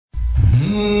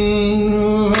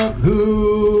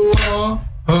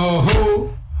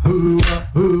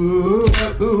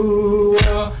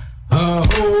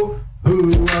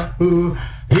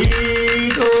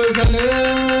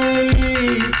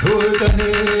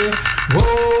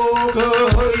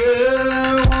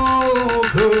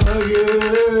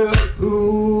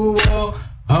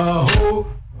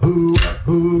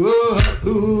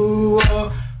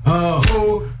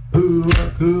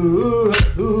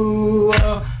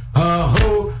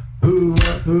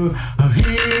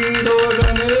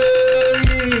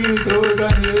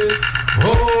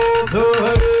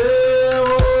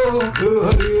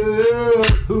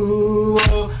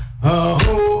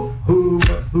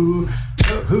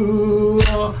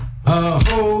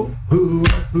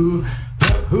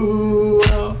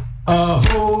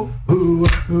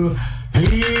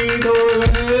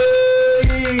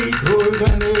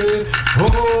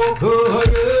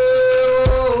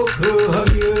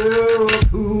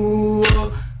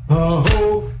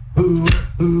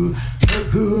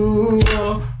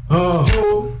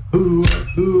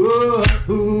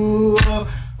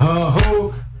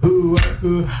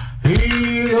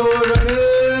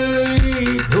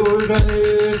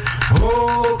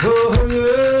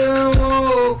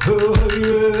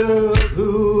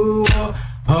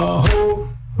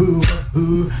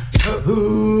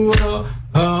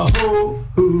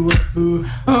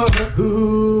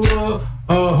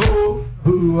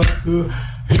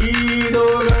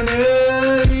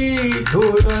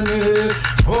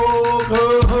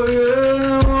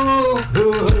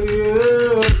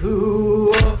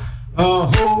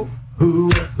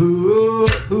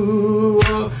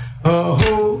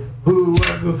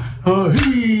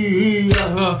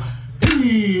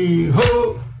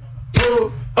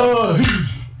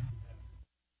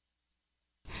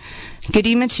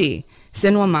Gadimachi,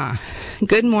 Sinwama.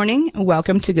 Good morning.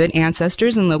 Welcome to Good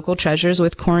Ancestors and Local Treasures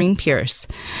with Corrine Pierce.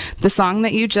 The song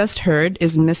that you just heard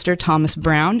is Mr. Thomas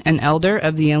Brown, an elder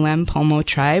of the Alem Pomo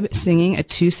tribe, singing a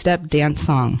two-step dance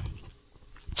song.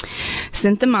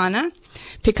 Sinthamana,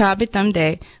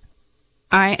 Pikabitamde.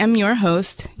 I am your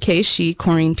host, Keishi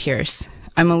Corrine Pierce.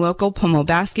 I'm a local Pomo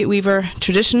basket weaver,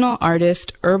 traditional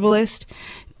artist, herbalist,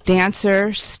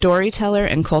 dancer, storyteller,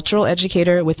 and cultural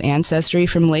educator with ancestry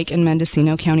from Lake and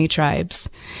Mendocino County tribes.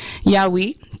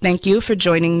 Yawi, thank you for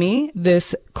joining me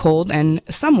this cold and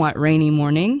somewhat rainy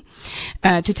morning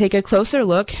to take a closer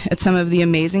look at some of the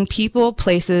amazing people,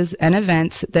 places, and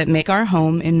events that make our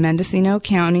home in Mendocino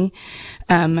County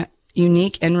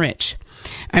unique and rich.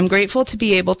 I'm grateful to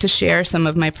be able to share some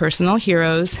of my personal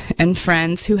heroes and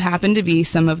friends who happen to be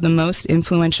some of the most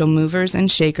influential movers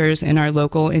and shakers in our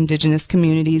local Indigenous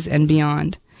communities and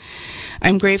beyond.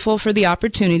 I'm grateful for the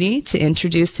opportunity to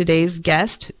introduce today's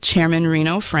guest, Chairman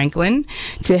Reno Franklin,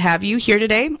 to have you here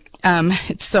today.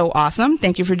 It's so awesome.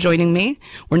 Thank you for joining me.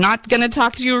 We're not going to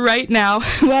talk to you right now.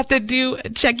 We'll have to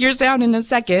check your sound in a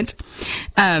second.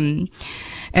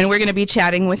 And we're going to be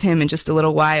chatting with him in just a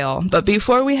little while. But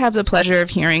before we have the pleasure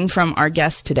of hearing from our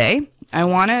guest today, I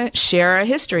want to share a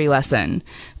history lesson,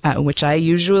 which I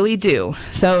usually do.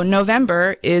 So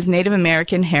November is Native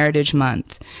American Heritage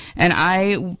Month, and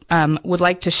I would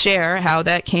like to share how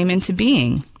that came into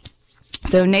being.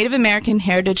 So Native American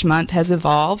Heritage Month has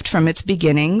evolved from its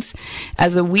beginnings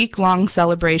as a week-long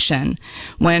celebration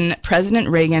when President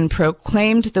Reagan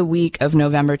proclaimed the week of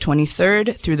November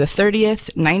 23rd through the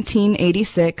 30th,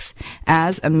 1986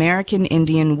 as American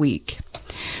Indian Week.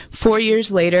 4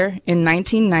 years later, in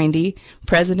 1990,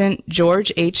 President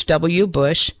George H.W.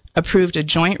 Bush approved a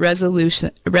joint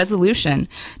resolution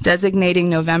designating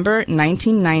November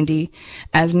 1990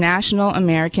 as National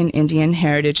American Indian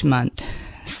Heritage Month.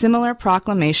 Similar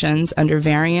proclamations under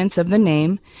variants of the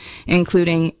name,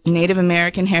 including Native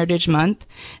American Heritage Month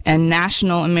and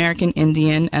National American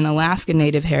Indian and Alaska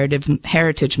Native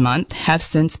Heritage Month, have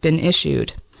since been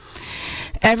issued.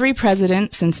 Every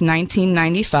president since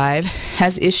 1995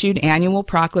 has issued annual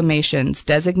proclamations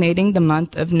designating the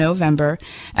month of November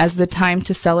as the time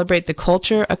to celebrate the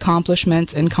culture,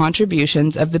 accomplishments, and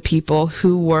contributions of the people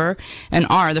who were and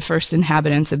are the first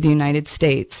inhabitants of the United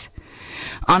States.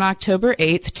 On October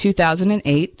 8,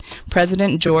 2008,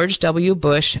 President George W.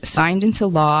 Bush signed into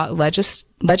law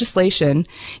legislation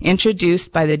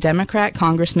introduced by the Democrat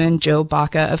Congressman Joe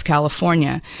Baca of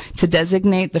California to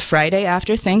designate the Friday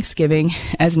after Thanksgiving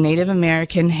as Native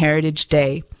American Heritage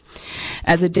Day,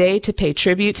 as a day to pay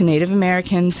tribute to Native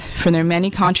Americans for their many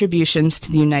contributions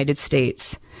to the United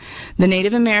States. The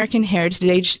Native American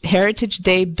Heritage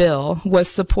Day bill was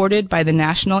supported by the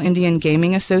National Indian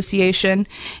Gaming Association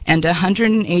and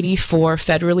 184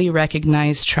 federally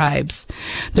recognized tribes.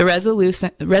 The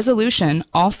resolution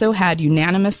also had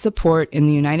unanimous support in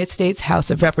the United States House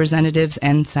of Representatives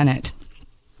and Senate.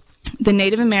 The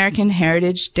Native American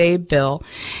Heritage Day bill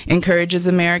encourages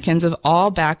Americans of all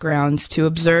backgrounds to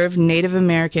observe Native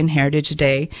American Heritage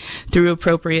Day through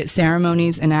appropriate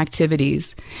ceremonies and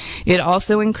activities. It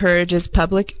also encourages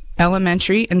public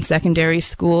elementary and secondary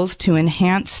schools to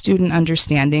enhance student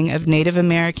understanding of Native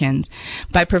Americans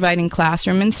by providing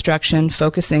classroom instruction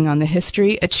focusing on the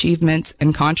history, achievements,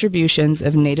 and contributions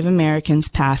of Native Americans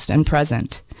past and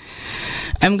present.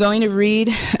 I'm going to read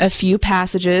a few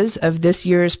passages of this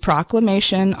year's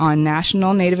proclamation on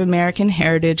National Native American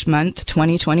Heritage Month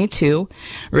 2022,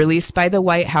 released by the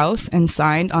White House and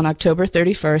signed on October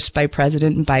 31st by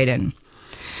President Biden.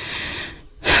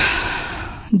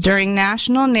 During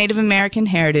National Native American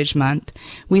Heritage Month,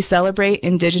 we celebrate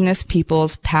Indigenous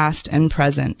peoples past and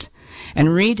present,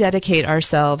 and rededicate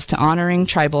ourselves to honoring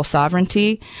tribal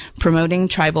sovereignty, promoting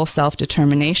tribal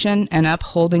self-determination, and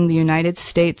upholding the United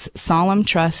States' solemn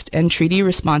trust and treaty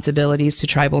responsibilities to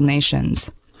tribal nations.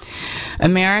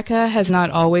 America has not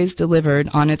always delivered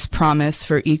on its promise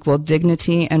for equal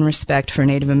dignity and respect for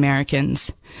Native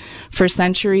Americans. For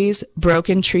centuries,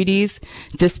 broken treaties,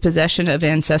 dispossession of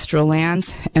ancestral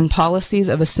lands, and policies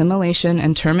of assimilation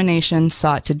and termination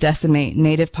sought to decimate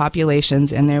Native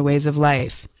populations and their ways of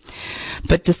life.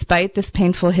 But despite this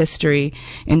painful history,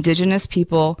 Indigenous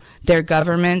people, their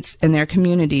governments, and their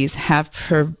communities have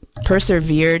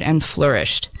persevered and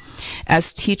flourished.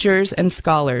 As teachers and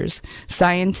scholars,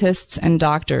 scientists and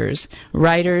doctors,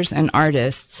 writers and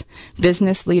artists,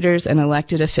 business leaders and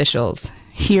elected officials,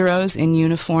 heroes in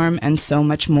uniform, and so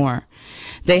much more.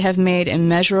 They have made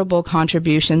immeasurable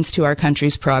contributions to our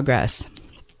country's progress.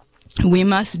 We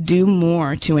must do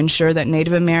more to ensure that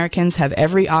Native Americans have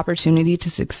every opportunity to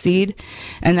succeed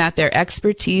and that their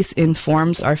expertise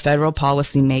informs our federal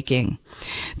policy making.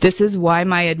 This is why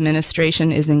my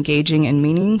administration is engaging in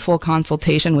meaningful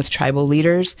consultation with tribal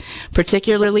leaders,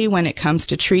 particularly when it comes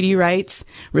to treaty rights,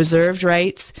 reserved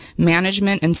rights,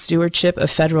 management and stewardship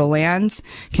of federal lands,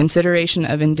 consideration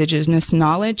of indigenous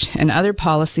knowledge, and other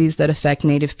policies that affect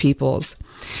Native peoples.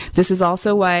 This is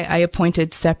also why I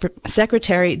appointed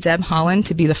Secretary Deb Haaland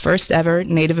to be the first ever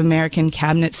Native American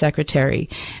Cabinet Secretary,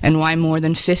 and why more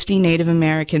than 50 Native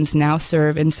Americans now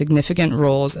serve in significant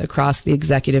roles across the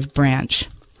executive branch.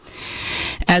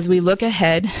 As we look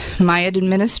ahead, my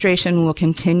administration will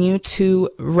continue to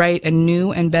write a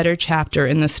new and better chapter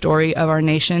in the story of our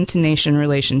nation-to-nation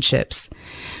relationships.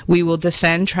 We will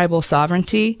defend tribal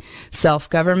sovereignty,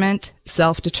 self-government,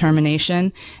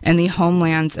 self-determination, and the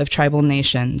homelands of tribal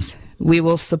nations. We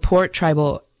will support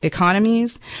tribal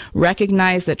economies,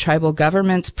 recognize that tribal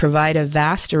governments provide a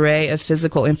vast array of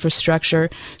physical infrastructure,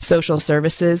 social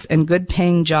services, and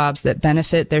good-paying jobs that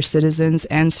benefit their citizens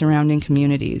and surrounding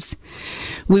communities.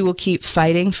 We will keep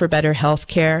fighting for better health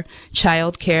care,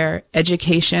 child care,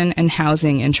 education, and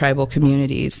housing in tribal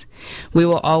communities. We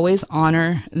will always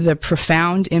honor the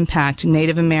profound impact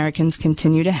Native Americans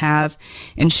continue to have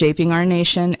in shaping our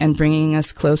nation and bringing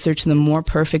us closer to the more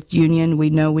perfect union we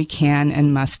know we can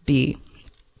and must be.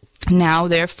 Now,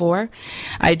 therefore,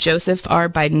 I, Joseph R.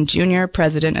 Biden, Jr.,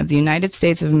 President of the United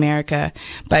States of America,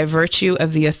 by virtue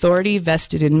of the authority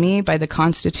vested in me by the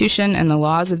Constitution and the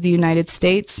laws of the United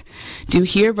States, do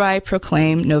hereby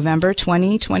proclaim November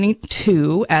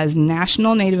 2022 as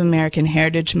National Native American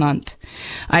Heritage Month.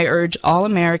 I urge all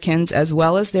Americans, as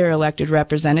well as their elected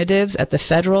representatives at the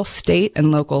federal, state,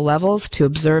 and local levels, to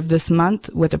observe this month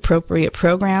with appropriate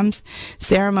programs,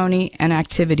 ceremony, and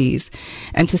activities,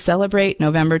 and to celebrate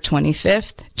November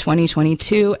 25th,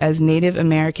 2022 as Native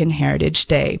American Heritage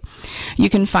Day. You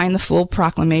can find the full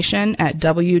proclamation at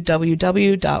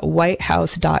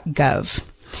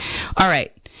www.whitehouse.gov. All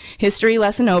right. History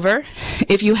lesson over.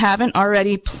 If you haven't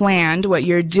already planned what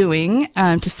you're doing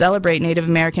to celebrate Native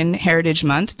American Heritage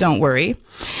Month, don't worry.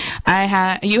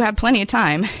 You have plenty of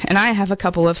time, and I have a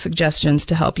couple of suggestions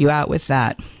to help you out with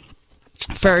that.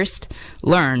 First,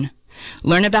 learn.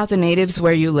 Learn about the natives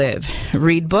where you live.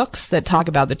 Read books that talk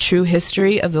about the true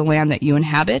history of the land that you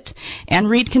inhabit, and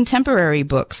read contemporary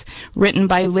books written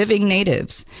by living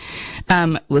natives.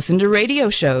 Listen to radio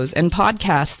shows and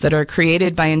podcasts that are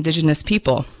created by Indigenous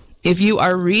people. If you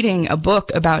are reading a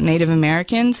book about Native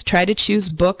Americans, try to choose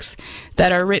books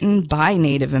that are written by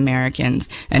Native Americans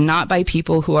and not by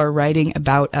people who are writing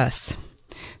about us.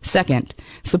 Second,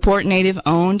 support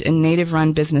Native-owned and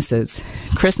Native-run businesses.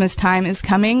 Christmas time is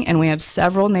coming, and we have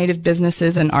several Native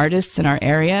businesses and artists in our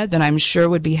area that I'm sure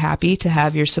would be happy to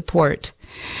have your support.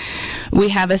 We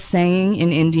have a saying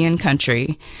in Indian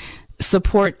country: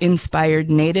 support inspired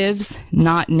natives,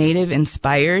 not native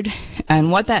inspired.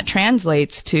 And what that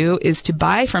translates to is to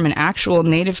buy from an actual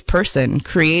native person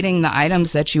creating the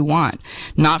items that you want,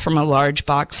 not from a large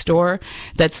box store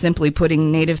that's simply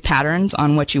putting native patterns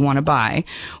on what you want to buy,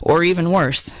 or even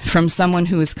worse, from someone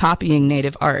who is copying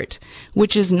native art,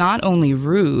 which is not only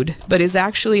rude, but is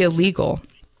actually illegal.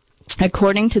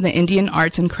 According to the Indian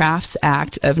Arts and Crafts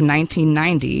Act of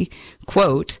 1990,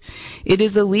 quote, "It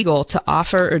is illegal to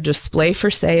offer or display for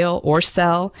sale or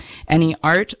sell any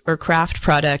art or craft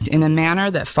product in a manner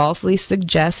that falsely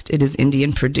suggests it is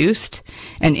Indian produced,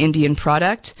 an Indian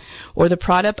product, or the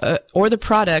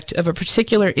product of a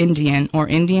particular Indian or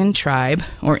Indian tribe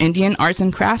or Indian arts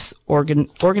and crafts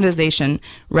organization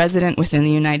resident within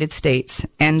the United States,"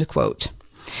 end quote.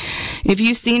 If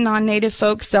you see non-native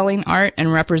folks selling art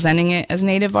and representing it as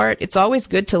native art, it's always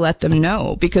good to let them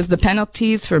know, because the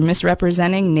penalties for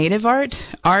misrepresenting native art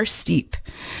are steep.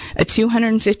 A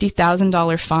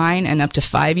 $250,000 fine and up to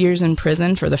 5 years in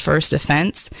prison for the first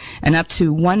offense, and up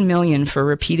to $1 million for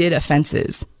repeated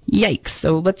offenses. Yikes.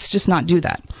 So let's just not do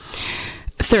that.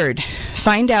 Third,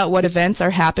 find out what events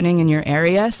are happening in your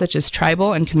area, such as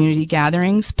tribal and community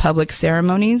gatherings, public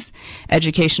ceremonies,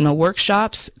 educational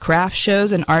workshops, craft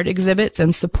shows, and art exhibits,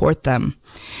 and support them.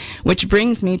 Which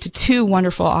brings me to 2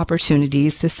 wonderful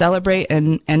opportunities to celebrate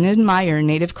and admire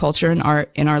Native culture and art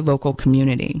in our local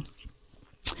community.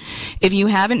 If you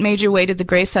haven't made your way to the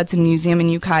Grace Hudson Museum in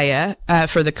Ukiah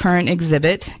for the current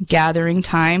exhibit, Gathering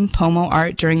Time, Pomo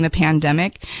Art During the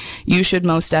Pandemic, you should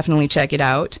most definitely check it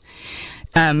out.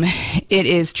 It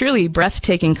is truly a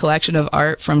breathtaking collection of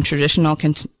art from traditional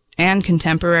and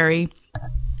contemporary.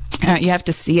 You have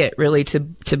to see it really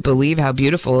to believe how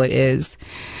beautiful it is.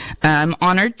 I'm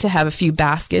honored to have a few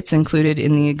baskets included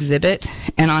in the exhibit.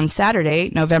 And on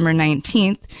Saturday, November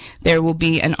 19th, there will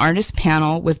be an artist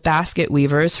panel with basket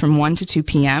weavers from 1 to 2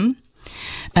 p.m.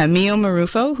 Mio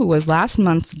Marufo, who was last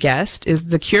month's guest, is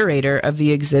the curator of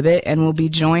the exhibit and will be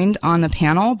joined on the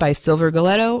panel by Silver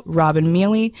Galetto, Robin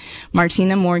Mealy,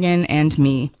 Martina Morgan, and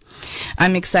me.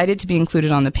 I'm excited to be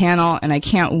included on the panel, and I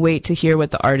can't wait to hear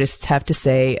what the artists have to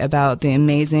say about the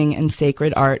amazing and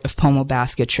sacred art of pomo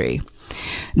basketry.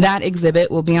 That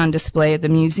exhibit will be on display at the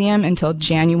museum until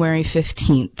January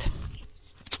 15th.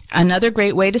 Another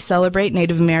great way to celebrate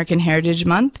Native American Heritage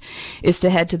Month is to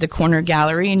head to the Corner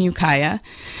Gallery in Ukiah.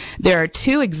 There are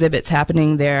 2 exhibits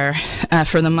happening there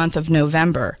for the month of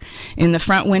November. In the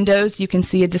front windows, you can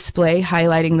see a display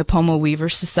highlighting the Pomo Weaver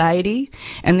Society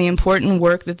and the important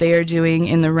work that they are doing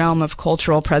in the realm of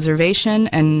cultural preservation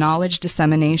and knowledge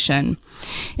dissemination.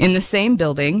 In the same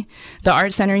building, the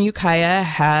Art Center Ukiah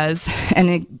has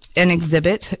an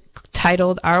exhibit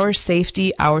titled Our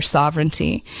Safety, Our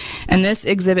Sovereignty. And this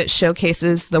exhibit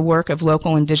showcases the work of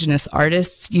local indigenous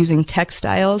artists using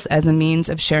textiles as a means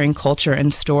of sharing culture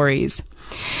and stories.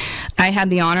 I had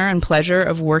the honor and pleasure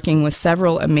of working with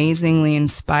several amazingly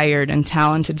inspired and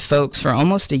talented folks for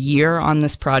almost a year on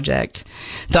this project.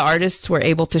 The artists were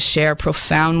able to share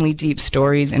profoundly deep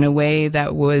stories in a way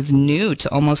that was new to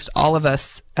almost all of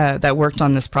us that worked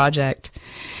on this project.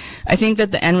 I think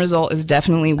that the end result is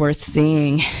definitely worth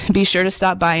seeing. Be sure to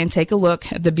stop by and take a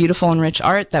look at the beautiful and rich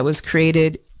art that was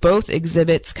created. Both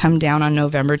exhibits come down on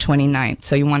November 29th,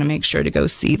 so you want to make sure to go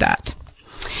see that.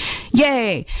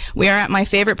 Yay! We are at my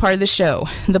favorite part of the show,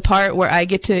 the part where I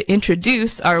get to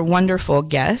introduce our wonderful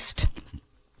guest.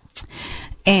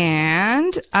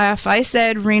 And if I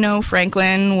said Reno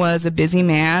Franklin was a busy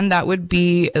man, that would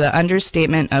be the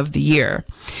understatement of the year.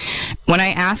 When I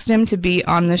asked him to be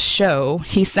on the show,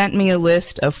 he sent me a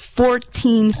list of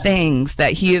 14 things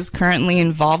that he is currently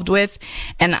involved with.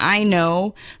 And I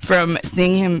know from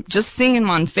seeing him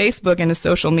on Facebook and his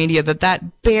social media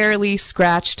that barely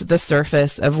scratched the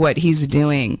surface of what he's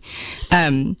doing.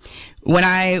 When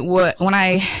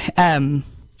I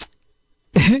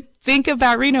think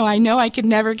about Reno, I know I could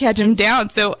never catch him down.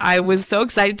 So I was so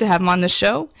excited to have him on the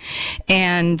show.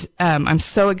 And I'm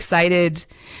so excited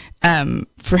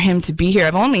for him to be here.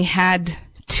 I've only had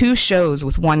 2 shows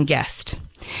with one guest.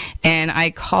 And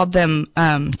I called them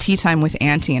Tea Time with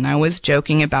Auntie. And I was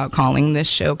joking about calling this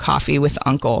show Coffee with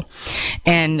Uncle.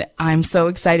 And I'm so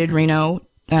excited, Reno,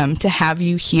 to have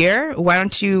you here. Why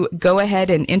don't you go ahead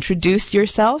and introduce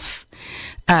yourself?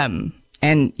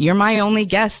 And you're my only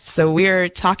guest, so we're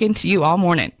talking to you all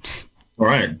morning. All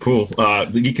right, cool.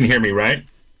 You can hear me, right?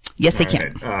 Yes, I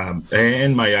can.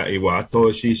 And maya iwa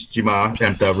toshis jima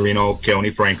emta Reno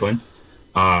County Franklin.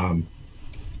 I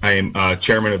am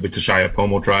chairman of the Kashaya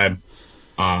Pomo tribe.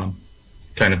 Kind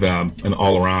of an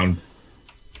all-around,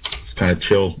 kind of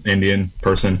chill Indian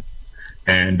person,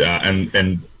 and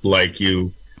like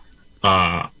you,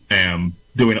 am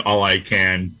doing all I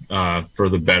can for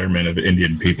the betterment of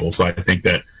Indian people. So I think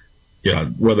that,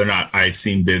 whether or not I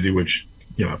seem busy, which,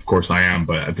 of course I am,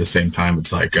 but at the same time,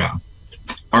 it's like,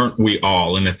 aren't we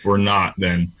all? And if we're not,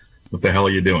 then what the hell are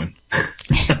you doing?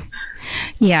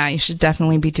 Yeah, you should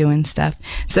definitely be doing stuff.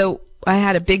 So I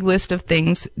had a big list of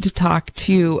things to talk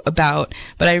to you about,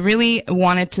 but I really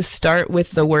wanted to start with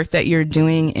the work that you're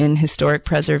doing in historic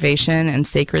preservation and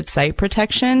sacred site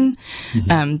protection.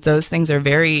 Mm-hmm. Those things are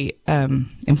very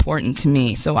important to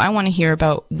me. So I want to hear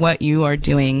about what you are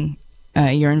doing,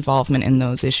 your involvement in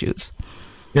those issues.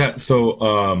 Yeah, so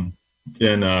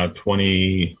in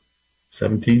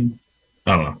 2017,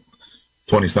 I don't know,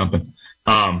 20-something,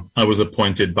 I was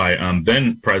appointed by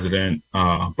then President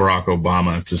Barack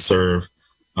Obama to serve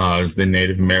is the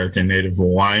Native American, Native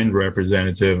Hawaiian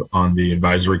representative on the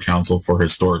Advisory Council for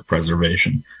Historic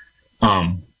Preservation,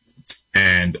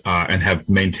 and have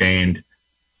maintained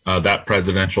that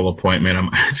presidential appointment.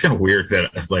 It's kind of weird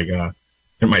that it's like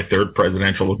in my third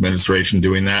presidential administration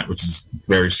doing that, which is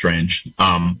very strange.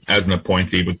 As an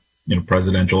appointee with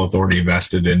presidential authority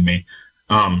vested in me.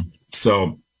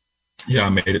 So yeah, I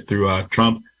made it through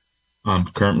Trump. I'm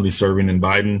currently serving in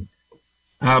Biden.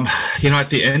 At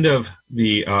the end of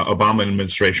the Obama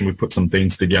administration, we put some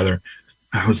things together.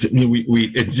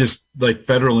 It just like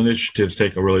federal initiatives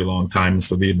take a really long time.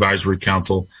 So the Advisory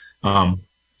Council,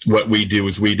 what we do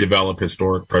is we develop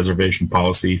historic preservation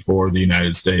policy for the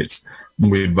United States.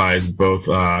 We advise both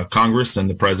Congress and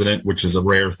the president, which is a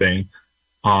rare thing,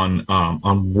 on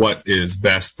what is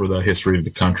best for the history of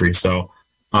the country. So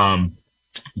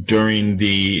during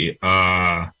the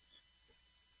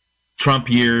Trump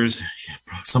years,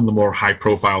 some of the more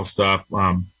high-profile stuff,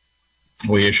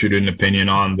 we issued an opinion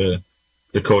on the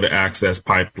Dakota Access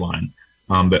Pipeline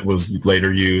that was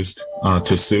later used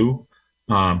to sue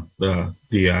the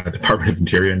Department of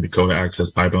Interior and Dakota Access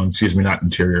Pipeline. Not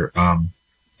Interior,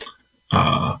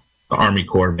 the Army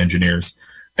Corps of Engineers,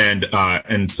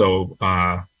 and so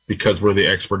because we're the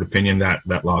expert opinion,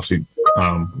 that lawsuit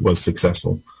was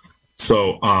successful.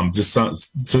 So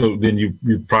so then you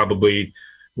probably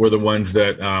were the ones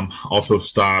that also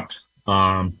stopped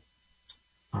Oak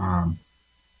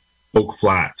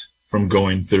Flat from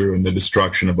going through and the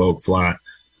destruction of Oak Flat.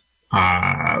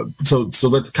 So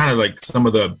that's kind of like some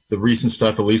of the recent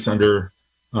stuff, at least under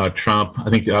Trump. I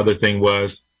think the other thing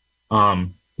was,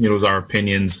 was our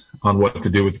opinions on what to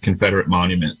do with the Confederate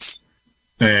monuments,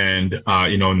 and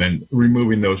and then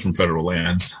removing those from federal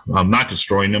lands, not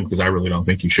destroying them, because I really don't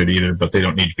think you should either, but they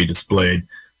don't need to be displayed.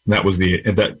 And that was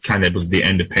the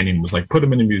end opinion, was like, put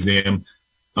them in a museum,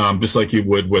 just like you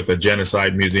would with a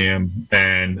genocide museum,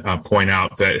 and point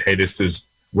out that, hey, this is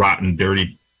rotten,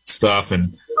 dirty stuff,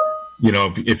 and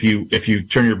if you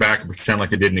turn your back and pretend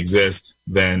like it didn't exist,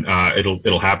 then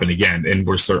it'll happen again, and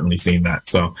we're certainly seeing that.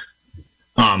 So,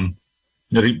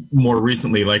 more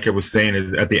recently, like I was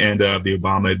saying, at the end of the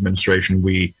Obama administration,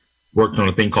 we worked on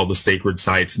a thing called the Sacred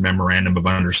Sites Memorandum of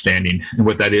Understanding, and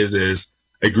what that is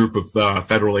a group of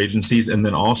federal agencies, and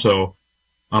then also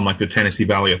like the Tennessee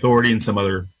Valley Authority and some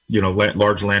other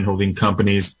large landholding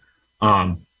companies,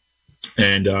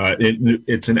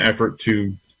 it's an effort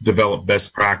to develop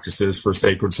best practices for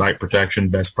sacred site protection,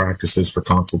 best practices for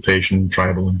consultation,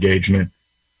 tribal engagement,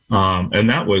 and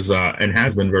that was and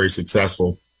has been very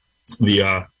successful.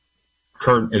 The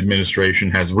current administration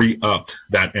has re-upped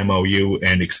that MOU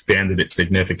and expanded it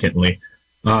significantly.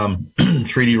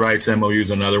 Treaty rights MOU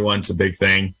is another one. It's a big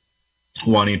thing,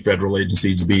 wanting federal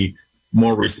agencies to be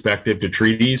more respectful to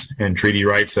treaties and treaty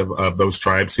rights of those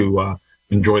tribes who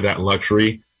enjoy that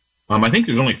luxury. I think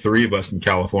there's only 3 of us in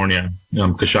California.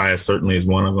 Kashaya certainly is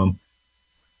one of them.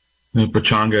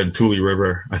 Pechanga and Tule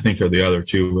River, I think, are the other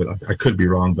 2. I could be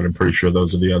wrong, but I'm pretty sure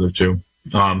those are the other 2.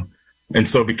 And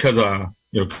so because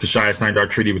Kashaya signed our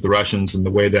treaty with the Russians, and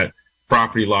the way that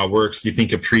property law works, you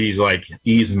think of treaties like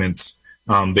easements.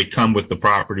 They come with the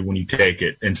property when you take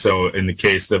it. And so in the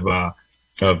case of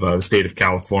the state of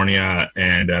California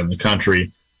and the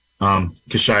country,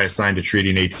 Kashaya signed a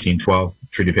treaty in 1812,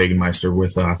 Treaty of Hagenmeister,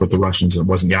 with the Russians. It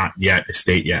wasn't yet a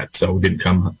state yet, so it didn't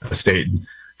come a state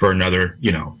for another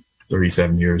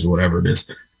 37 years or whatever it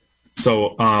is.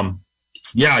 So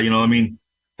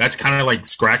that's kind of like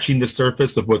scratching the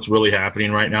surface of what's really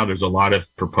happening right now. There's a lot of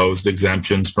proposed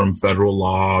exemptions from federal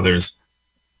law. There's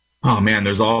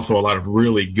also a lot of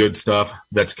really good stuff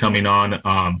that's coming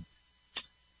on.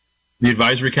 The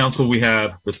Advisory Council, we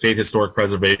have the state historic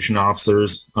preservation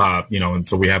officers, and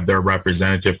so we have their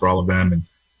representative for all of them.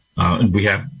 And we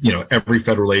have, every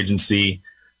federal agency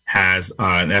has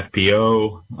an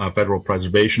FPO, a federal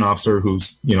preservation officer,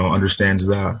 who's, understands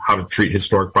how to treat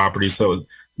historic properties. So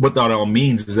what that all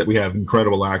means is that we have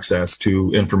incredible access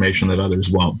to information that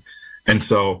others won't. And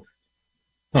so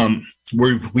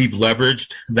we've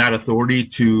leveraged that authority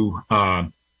to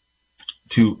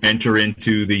enter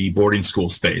into the boarding school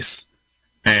space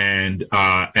and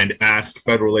ask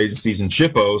federal agencies and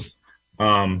SHPOs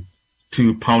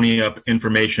to pony up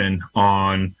information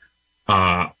on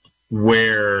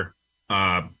where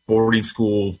boarding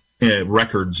school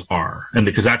records are, and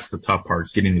because that's the tough part,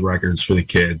 is getting the records for the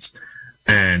kids.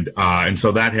 And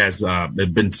so that has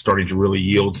been starting to really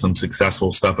yield some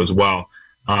successful stuff as well.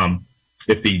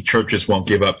 If the churches won't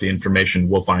give up the information,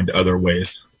 we'll find other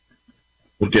ways.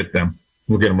 We'll get them.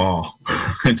 We'll get them all.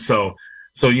 And so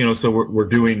we're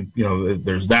doing,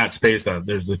 there's that space.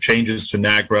 There's the changes to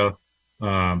NAGPRA.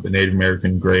 the Native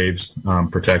American Graves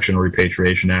Protection and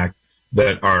Repatriation Act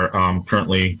that are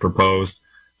currently proposed.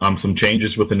 Some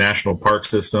changes with the national park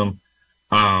system.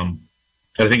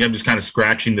 I think I'm just kind of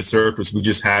scratching the surface. We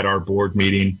just had our board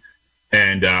meeting,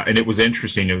 and it was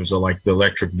interesting. It was like the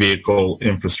electric vehicle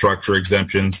infrastructure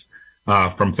exemptions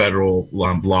from federal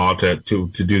law to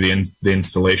do the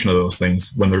installation of those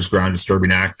things when there's ground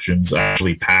disturbing actions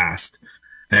actually passed.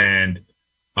 And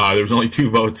there was only 2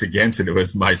 votes against it. It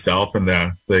was myself and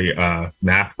the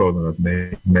NAFPO,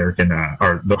 the American,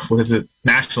 what is it?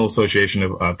 National Association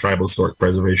of Tribal Historic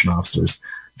Preservation Officers.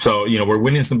 So, we're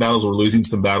winning some battles, we're losing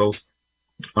some battles.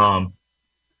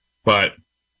 But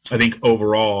I think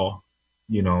overall,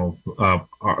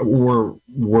 we're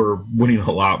winning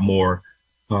a lot more.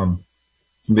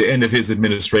 The end of his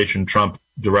administration, Trump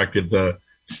directed the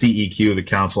CEQ, the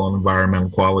Council on Environmental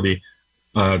Quality,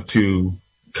 to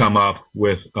come up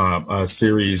with a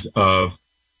series of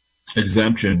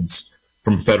exemptions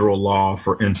from federal law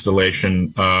for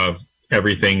installation of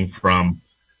everything from,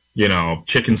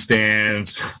 chicken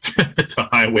stands to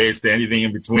highways to anything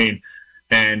in between.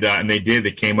 And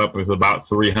they came up with about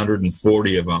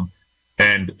 340 of them.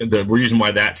 And the reason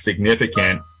why that's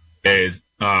significant is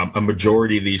a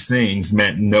majority of these things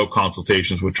meant no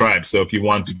consultations with tribes. So if you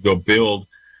wanted to go build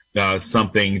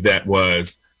something that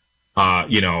was, I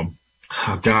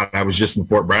was just in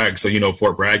Fort Bragg. So,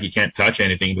 Fort Bragg, you can't touch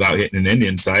anything without hitting an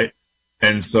Indian site.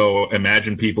 And so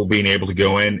imagine people being able to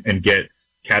go in and get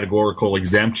categorical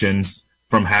exemptions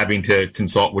from having to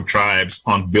consult with tribes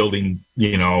on building,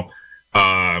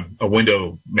 a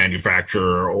window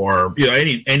manufacturer or,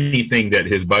 anything that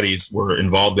his buddies were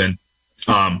involved in.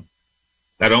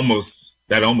 That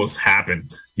almost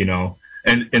happened,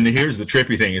 and here's the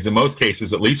trippy thing is in most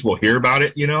cases, at least we'll hear about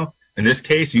it, In this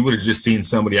case, you would have just seen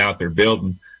somebody out there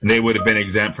building, and they would have been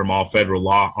exempt from all federal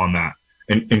law on that,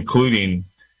 including,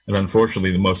 and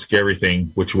unfortunately, the most scary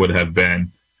thing, which would have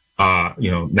been,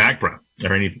 NAGPRA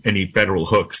or any federal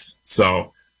hooks.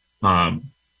 So,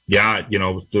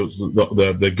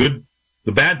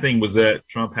 the bad thing was that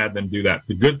Trump had them do that.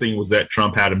 The good thing was that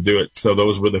Trump had them do it. So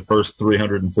those were the first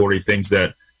 340 things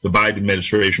that the Biden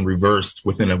administration reversed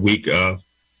within a week of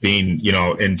being,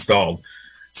 installed.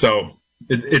 So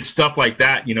it's stuff like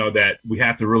that, that we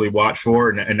have to really watch for.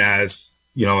 And as,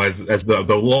 as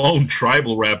the lone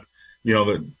tribal rep,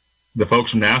 the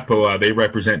folks from NAFPO, they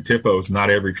represent TIPOs. Not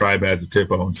every tribe has a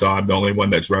TIPO. And so I'm the only one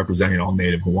that's representing all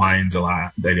Native Hawaiians,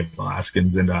 Native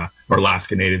Alaskans, and or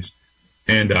Alaska Natives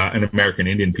and American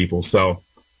Indian people. So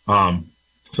you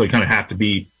kind of have to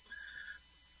be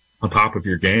on top of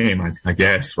your game, I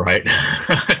guess, right?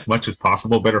 As much as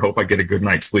possible. Better hope I get a good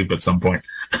night's sleep at some point.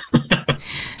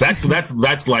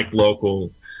 That's like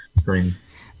local green.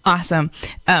 Awesome.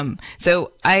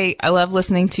 So I love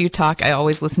listening to you talk. I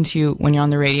always listen to you when you're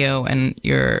on the radio and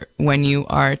when you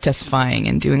are testifying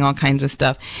and doing all kinds of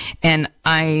stuff. And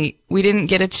we didn't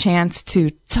get a chance to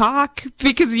talk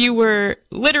because you were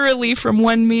literally from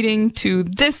one meeting to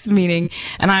this meeting.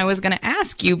 And I was going to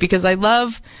ask you because I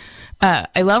love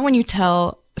when you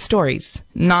tell stories,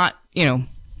 not,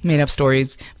 made up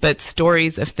stories, but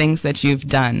stories of things that you've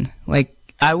done. Like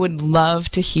I would love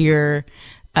to hear,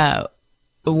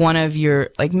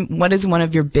 what is one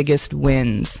of your biggest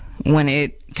wins when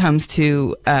it comes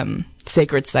to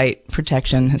sacred site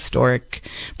protection, historic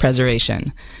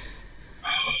preservation?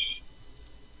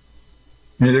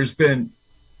 There's been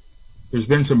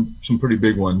some pretty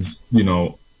big ones,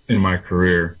 in my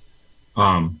career.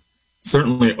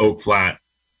 Certainly Oak Flat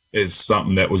is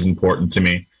something that was important to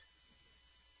me.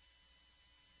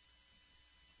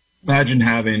 Imagine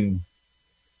having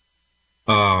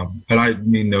and I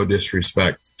mean no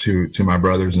disrespect to my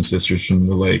brothers and sisters from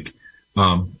the lake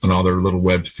and all their little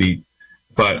webbed feet,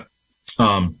 but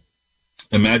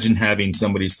imagine having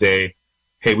somebody say,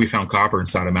 hey, we found copper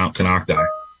inside of Mount Konocti.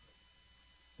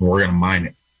 We're going to mine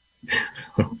it.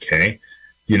 Okay.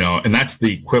 And that's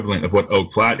the equivalent of what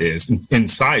Oak Flat is in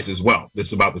size as well. This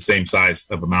is about the same size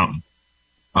of a mountain.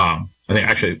 I think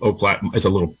actually Oak Flat is a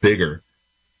little bigger.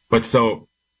 But so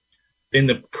in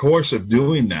the course of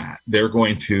doing that, they're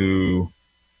going to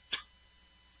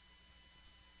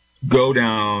go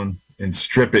down and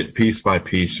strip it piece by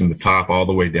piece from the top all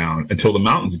the way down until the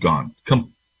mountain's gone,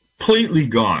 completely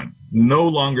gone, no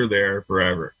longer there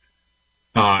forever.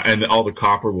 And all the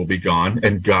copper will be gone.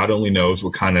 And God only knows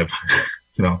what kind of,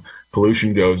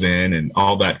 pollution goes in and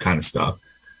all that kind of stuff.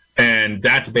 And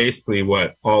that's basically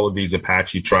what all of these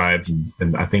Apache tribes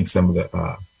and I think some of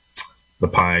the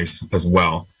Pies as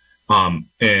well.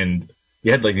 And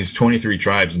you had like these 23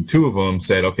 tribes and 2 of them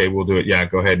said, okay, we'll do it. Yeah,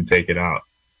 go ahead and take it out.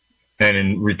 And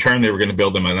in return, they were going to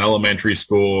build them an elementary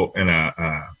school and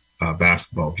a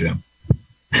basketball gym.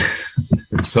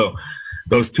 So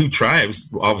those two tribes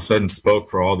all of a sudden spoke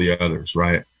for all the others,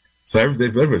 right? So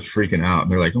everybody was freaking out.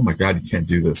 And they're like, oh, my God, you can't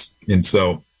do this. And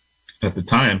so at the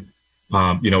time,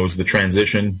 it was the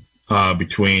transition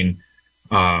between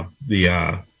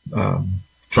the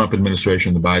Trump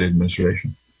administration and the Biden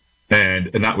administration.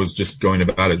 And that was just going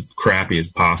about as crappy as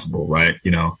possible, right?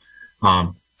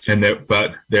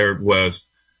 But there was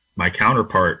my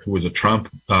counterpart who was a Trump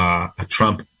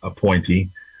appointee,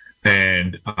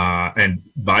 and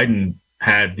Biden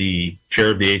had the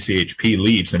chair of the ACHP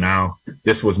leave. So now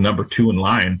this was number 2 in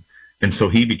line. And so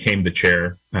he became the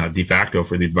chair de facto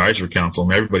for the advisory council.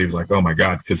 And everybody was like, oh, my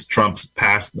God, because Trump's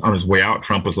passed on his way out.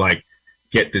 Trump was like,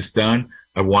 get this done.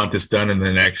 I want this done in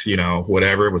the next,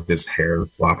 whatever, with this hair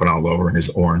flopping all over and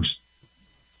his orange.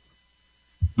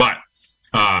 But,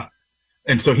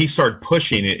 and so he started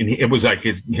pushing it, and it was like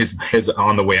his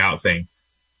on the way out thing.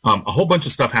 A whole bunch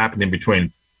of stuff happened in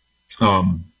between.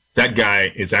 That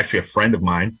guy is actually a friend of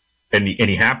mine, and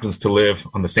he happens to live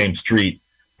on the same street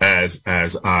as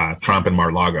Trump and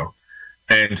Mar-a-Lago.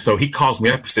 And so he calls me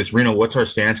up. He says, Reno, what's our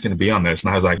stance going to be on this?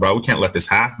 And I was like, bro, we can't let this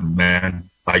happen, man.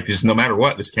 Like, this, no matter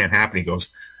what, this can't happen. He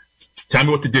goes, tell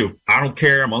me what to do. I don't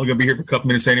care. I'm only going to be here for a couple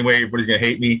minutes anyway. Everybody's going to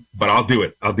hate me, but I'll do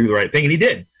it. I'll do the right thing. And he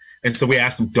did. And so we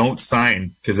asked him, don't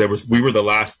sign, because we were the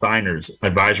last signers.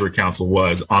 Advisory council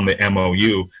was on the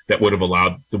MOU that would have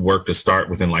allowed the work to start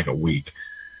within like a week.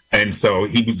 And so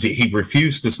he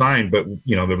refused to sign, but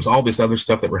there was all this other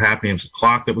stuff that were happening. There was a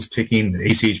clock that was ticking. The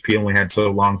ACHP only had so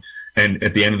long, and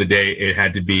at the end of the day, it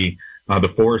had to be the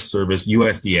Forest Service,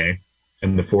 USDA,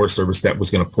 and the Forest Service that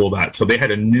was going to pull that. So they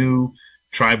had a new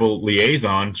tribal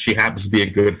liaison. She happens to be a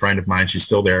good friend of mine. She's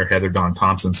still there, Heather Dawn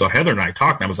Thompson. So Heather and I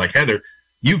talked, and I was like, Heather,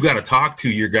 you got to talk to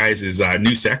your guys'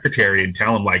 new secretary and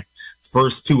tell him, like,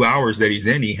 first 2 hours that he's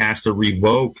in, he has to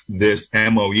revoke this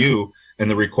MOU and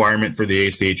the requirement for the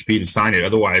ACHP to sign it.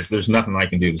 Otherwise, there's nothing I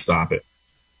can do to stop it.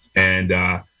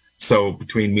 And so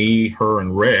between me, her,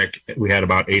 and Rick, we had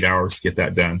about 8 hours to get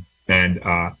that done. And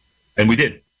we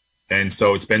did. And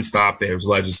so it's been stopped. There's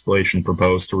legislation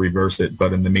proposed to reverse it.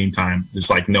 But in the meantime, just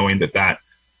like knowing that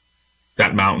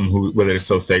mountain, whether it's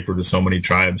so sacred to so many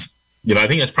tribes, I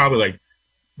think that's probably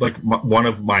like one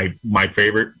of my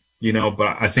favorite,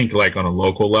 but I think like on a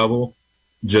local level,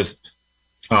 just,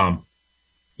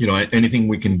 anything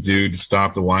we can do to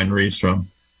stop the wineries from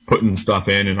putting stuff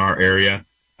in our area.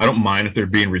 I don't mind if they're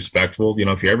being respectful.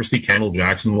 If you ever see Kendall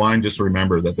Jackson wine, just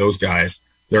remember that those guys,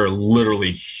 they're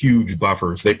literally huge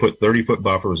buffers. They put 30-foot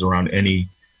buffers around any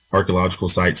archaeological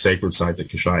site, sacred site that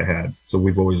Kashaya had. So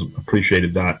we've always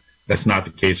appreciated that. That's not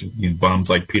the case with these bums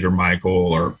like Peter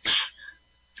Michael or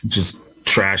just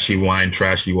trashy wine,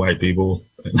 trashy white people.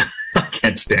 I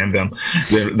can't stand them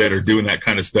that are doing that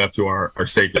kind of stuff to our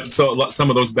sacred. So some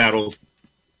of those battles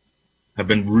have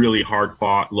been really hard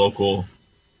fought, local,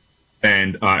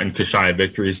 and Kashaya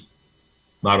victories.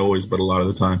 Not always, but a lot of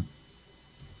the time.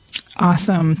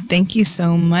 Awesome. Thank you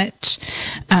so much.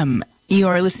 You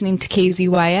are listening to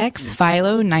KZYX,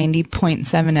 Philo 90.7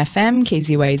 FM,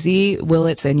 KZYZ,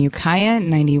 Willits and Ukiah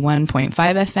 91.5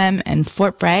 FM, and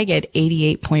Fort Bragg at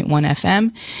 88.1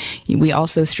 FM. We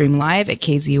also stream live at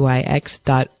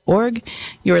kzyx.org.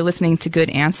 You are listening to Good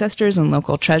Ancestors and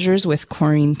Local Treasures with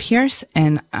Corrine Pierce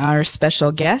and our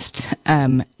special guest,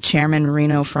 Chairman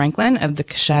Reno Franklin of the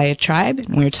Kashaya Tribe.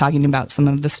 And we're talking about some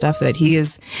of the stuff that he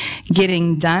is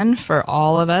getting done for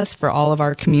all of us, for all of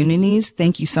our communities.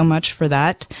 Thank you so much for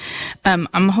that.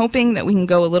 I'm hoping that we can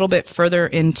go a little bit further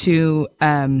into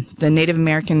the Native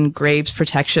American Graves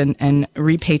Protection and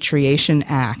Repatriation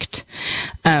Act.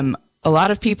 A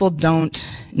lot of people don't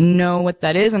know what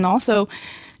that is, and also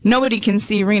nobody can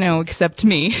see Reno except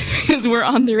me because we're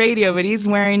on the radio, but he's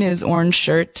wearing his orange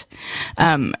shirt.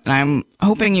 And I'm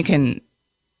hoping you can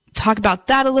talk about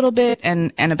that a little bit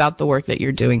and about the work that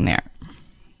you're doing there.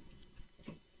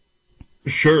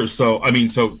 Sure. So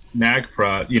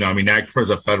NAGPRA, NAGPRA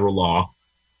is a federal law.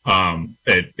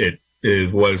 It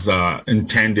was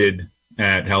intended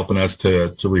at helping us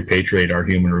to repatriate our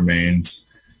human remains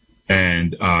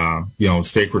and,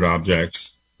 sacred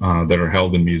objects that are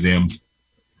held in museums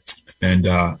and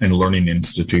learning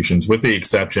institutions, with the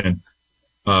exception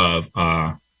of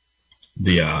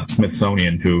the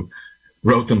Smithsonian, who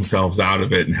wrote themselves out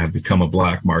of it and have become a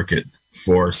black market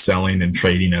for selling and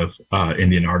trading of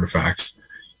Indian artifacts.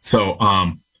 So,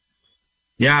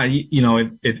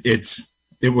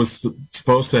 it was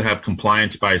supposed to have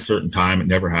compliance by a certain time. It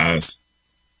never has.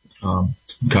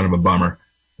 Kind of a bummer.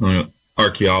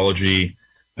 Archaeology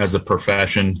as a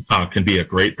profession can be a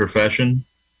great profession,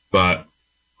 but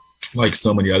like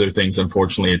so many other things,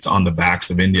 unfortunately, it's on the backs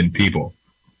of Indian people.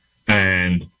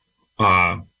 And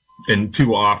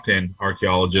too often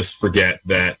archaeologists forget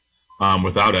that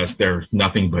without us, there's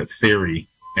nothing but theory.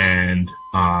 And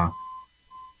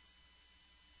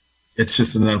it's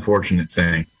just an unfortunate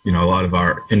thing. You know, a lot of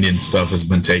our Indian stuff has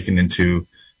been taken into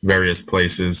various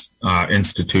places,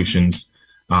 institutions.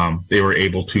 They were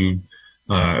able to,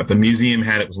 if the museum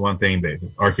had it was one thing,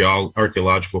 the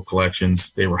archaeological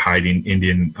collections, they were hiding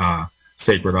Indian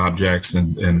sacred objects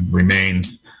and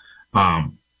remains. Yeah,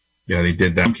 they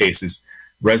did that. In some cases,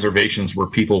 reservations where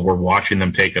people were watching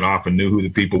them take it off and knew who the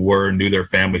people were, knew their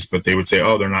families, but they would say,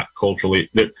 oh, they're not culturally,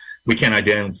 we can't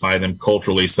identify them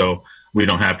culturally, so we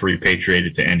don't have to repatriate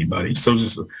it to anybody. So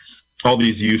just all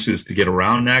these uses to get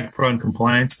around NAGPRA and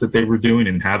compliance that they were doing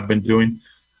and have been doing.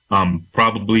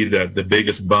 Probably the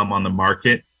biggest bum on the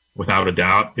market, without a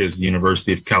doubt, is the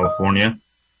University of California,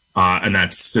 and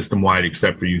that's system-wide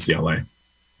except for UCLA.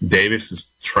 Davis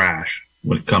is trash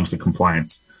when it comes to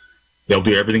compliance. They'll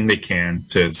do everything they can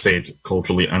to say it's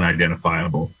culturally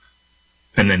unidentifiable.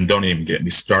 And then don't even get me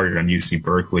started on UC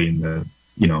Berkeley and the,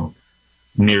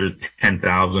 near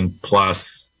 10,000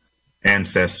 plus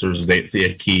ancestors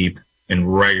they keep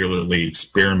and regularly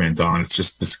experiment on. It's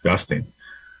just disgusting.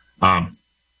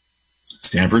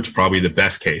 Stanford's probably the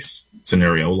best case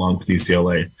scenario along with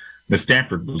UCLA. The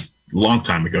Stanford was a long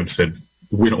time ago said,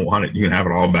 we don't want it. You can have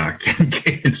it all back.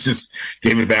 It's just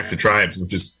gave it back to tribes,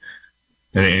 which is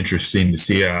interesting to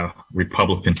see a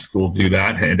Republican school do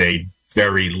that and a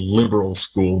very liberal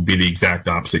school be the exact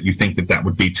opposite. You think that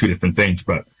would be two different things,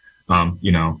 but,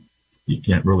 you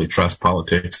can't really trust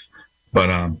politics.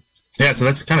 But, so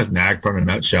that's kind of NAGPRA in a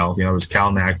nutshell. There's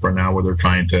Cal NAGPRA now where they're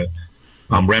trying to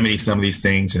remedy some of these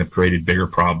things and have created bigger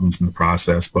problems in the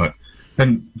process. But,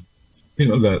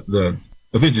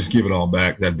 if they just give it all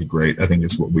back, that'd be great. I think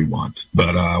it's what we want,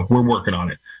 but we're working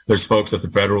on it. There's folks at the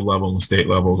federal level and state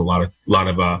levels, a lot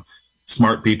of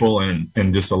smart people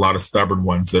and just a lot of stubborn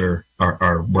ones that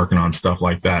are working on stuff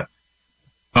like that.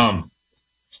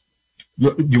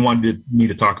 You wanted me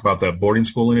to talk about the boarding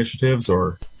school initiatives,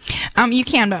 or? You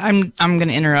can, but I'm going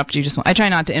to interrupt you. I try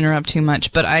not to interrupt too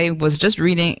much, but I was just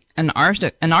reading an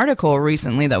article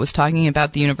recently that was talking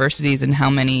about the universities and how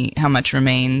much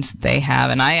remains they have,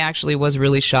 and I actually was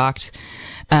really shocked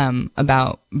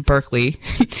about Berkeley,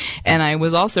 and I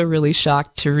was also really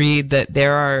shocked to read that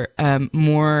there are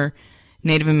more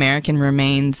Native American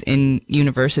remains in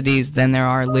universities than there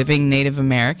are living Native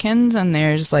Americans, and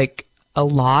there's a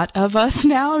lot of us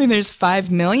now. I mean, there's 5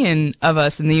 million of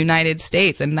us in the United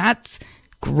States, and that's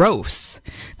gross.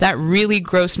 That really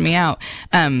grossed me out.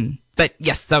 But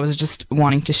yes, I was just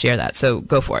wanting to share that. So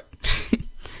go for it.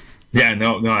 Yeah,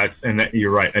 no,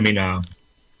 you're right. I mean,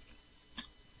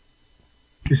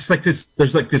 it's like this,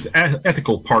 there's this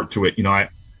ethical part to it. I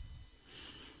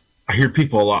hear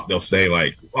people a lot. They'll say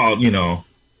they'll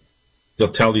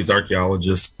tell these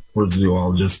archaeologists or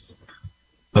zoologists,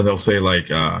 and they'll say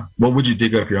what would you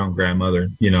dig up your own grandmother,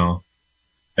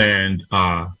 and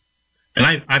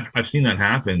I've seen that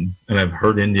happen, and I've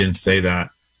heard Indians say that,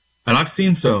 and I've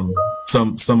seen some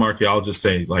archaeologists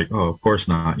say oh, of course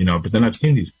not, but then I've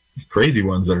seen these crazy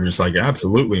ones that are just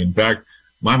absolutely. In fact,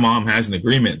 my mom has an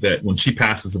agreement that when she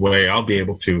passes away, I'll be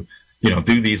able to,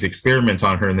 do these experiments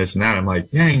on her and this and that. I'm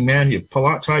like, dang man, you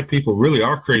Palat tribe people really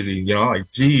are crazy,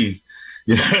 geez,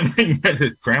 I think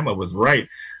that grandma was right.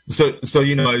 So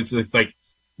it's like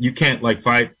you can't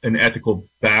fight an ethical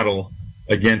battle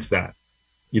against that.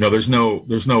 There's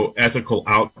no ethical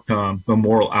outcome, no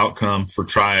moral outcome for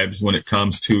tribes when it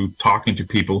comes to talking to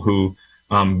people who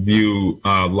view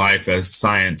life as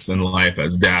science and life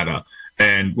as data.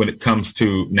 And when it comes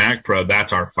to NAGPRA,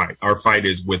 that's our fight. Our fight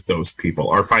is with those people.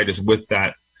 Our fight is with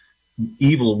that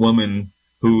evil woman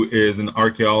who is an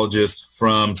archaeologist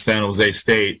from San Jose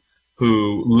State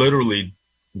who literally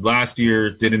last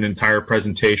year did an entire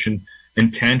presentation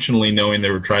intentionally knowing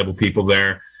there were tribal people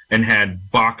there and had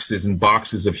boxes and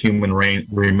boxes of human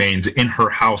remains in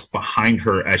her house behind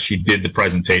her as she did the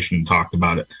presentation and talked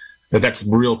about it. That's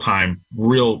real time,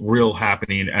 real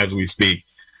happening as we speak.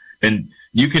 And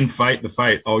you can fight the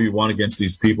fight all you want against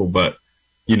these people, but,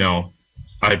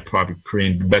 I'd probably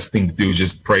create the best thing to do is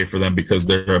just pray for them because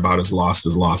they're about as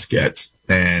lost gets.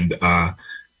 And,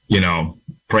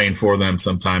 praying for them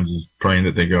sometimes is praying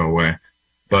that they go away.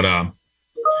 But, on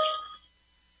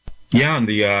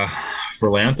the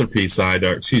philanthropy side,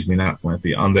 or excuse me, not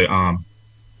philanthropy, on the,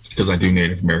 because I do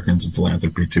Native Americans and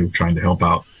philanthropy too, trying to help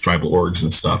out tribal orgs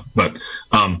and stuff. But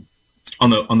on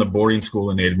the boarding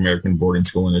school and Native American boarding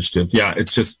school initiative,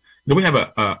 it's just, we have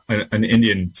an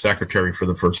Indian secretary for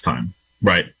the first time,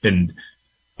 right? And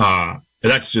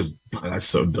And that's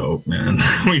so dope, man.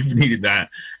 We've needed that.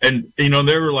 And, you know,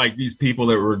 there were like these people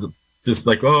that were just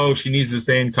like, oh, she needs to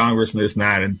stay in Congress and this and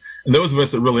that. And those of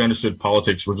us that really understood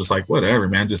politics were just like, whatever,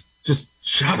 man, just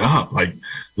shut up. Like,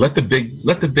 let the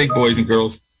big boys and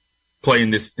girls play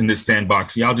in this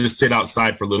sandbox. Y'all just sit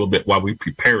outside for a little bit while we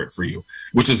prepare it for you,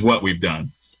 which is what we've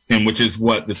done. And which is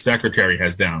what the secretary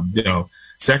has done. You know,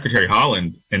 Secretary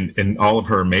Haaland and all of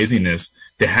her amazingness,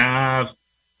 to have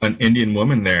an Indian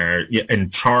woman there in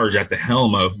charge at the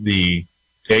helm of the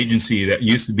agency that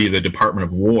used to be the Department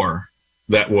of War,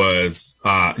 that was,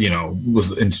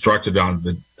 was instructed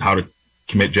on how to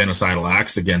commit genocidal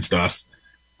acts against us.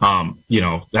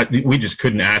 That we just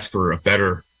couldn't ask for a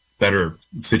better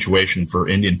situation for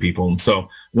Indian people. And so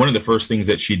one of the first things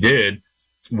that she did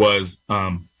was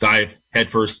dive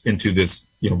headfirst into this,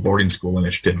 boarding school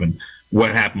initiative, and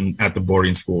what happened at the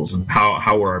boarding schools, and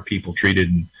how were our people treated,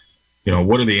 and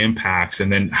what are the impacts,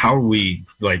 and then how do we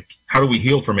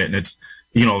heal from it? And it's,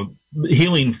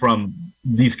 healing from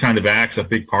these kind of acts, a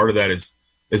big part of that is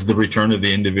the return of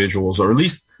the individuals, or at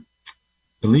least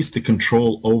the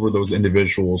control over those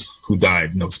individuals who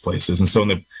died in those places. And so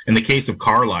in the case of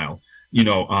Carlisle, if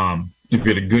you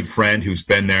had a good friend who's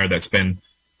been there, that's been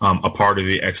a part of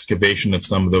the excavation of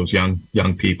some of those young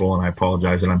people, and I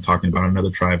apologize that I'm talking about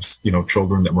another tribe's,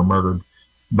 children that were murdered.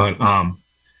 But,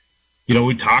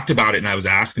 we talked about it, and I was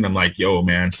asking him, like, yo,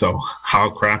 man, so how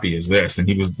crappy is this? And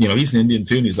he was, he's Indian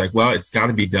too. And he's like, well, it's got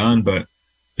to be done. But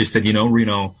he said,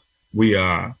 Reno, we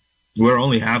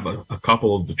only have a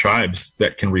couple of the tribes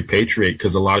that can repatriate,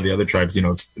 because a lot of the other tribes,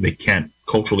 they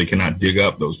culturally cannot dig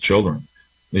up those children.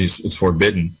 It's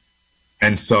forbidden.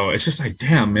 And so it's just like,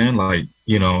 damn, man, like,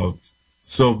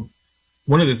 so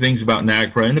one of the things about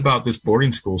NAGPRA and about this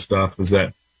boarding school stuff is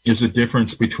that there's a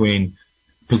difference between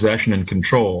possession and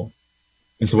control.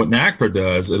 And so what NAGPRA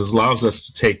does is allows us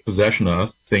to take possession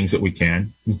of things that we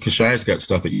can. And Kashia's got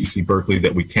stuff at UC Berkeley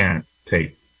that we can't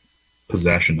take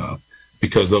possession of,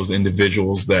 because those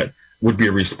individuals that would be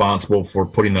responsible for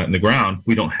putting that in the ground,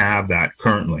 we don't have that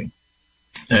currently.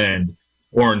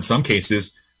 Or in some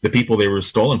cases, the people they were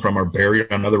stolen from are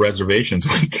buried on other reservations.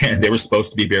 They were supposed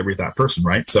to be buried with that person,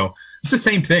 right? So it's the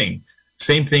same thing.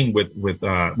 Same thing with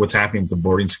what's happening at the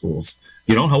boarding schools.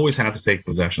 You don't always have to take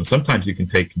possession. Sometimes you can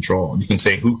take control. You can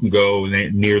say who can go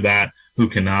near that, who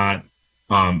cannot.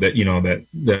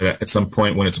 That at some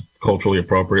point when it's culturally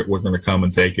appropriate, we're going to come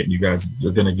and take it, and you guys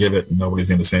are going to give it, and nobody's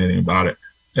going to say anything about it.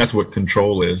 That's what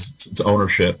control is. It's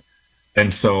ownership.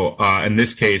 And so in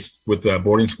this case, with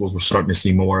boarding schools, we're starting to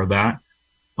see more of that.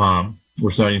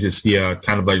 We're starting to see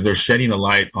kind of like they're shedding a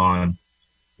light on,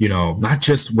 not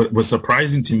just what was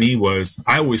surprising to me was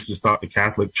I always just thought the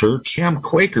Catholic Church,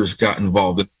 Quakers got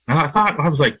involved. And I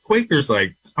was like, Quakers,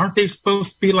 like, aren't they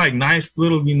supposed to be like nice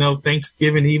little,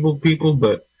 Thanksgiving evil people?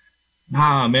 But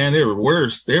nah, man, they were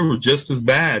worse. They were just as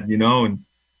bad, and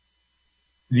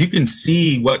you can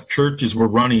see what churches were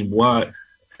running what.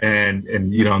 And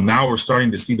now we're starting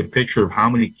to see the picture of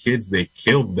how many kids they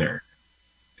killed there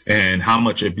and how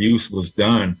much abuse was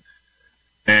done.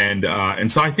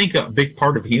 And so I think a big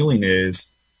part of healing is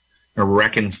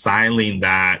reconciling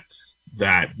that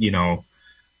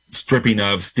stripping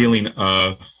of, stealing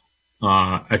of,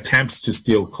 attempts to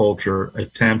steal culture,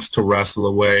 attempts to wrestle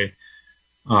away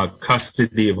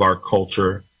custody of our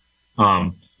culture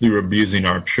through abusing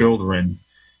our children.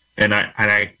 And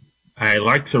I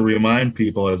like to remind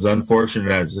people, as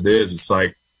unfortunate as it is, it's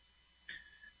like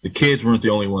the kids weren't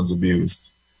the only ones abused.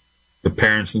 The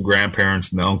parents and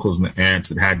grandparents and the uncles and the aunts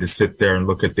that had to sit there and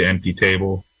look at the empty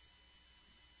table.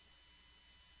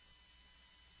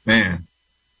 Man,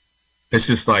 it's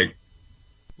just like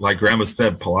Grandma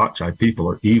said, Palachai people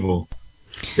are evil.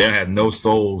 They had no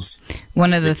souls.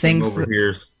 One of the things,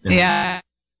 souls.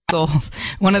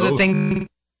 One of the things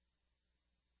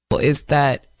is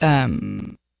that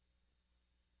on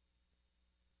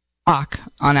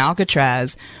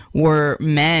Alcatraz were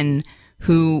men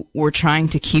who were trying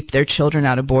to keep their children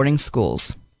out of boarding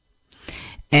schools.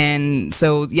 And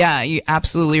so, yeah, you're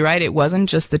absolutely right. It wasn't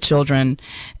just the children.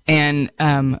 And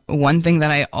one thing that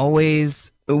I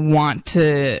always want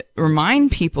to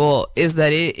remind people is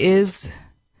that it is,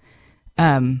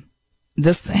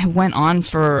 this went on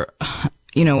for,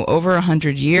 over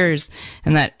 100 years,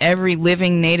 and that every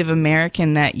living Native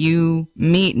American that you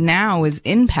meet now is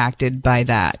impacted by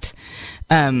that.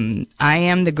 I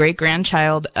am the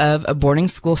great-grandchild of a boarding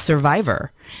school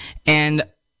survivor, and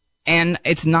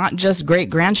it's not just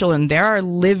great-grandchildren. There are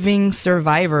living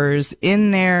survivors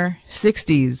in their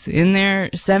 60s, in their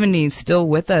 70s, still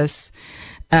with us.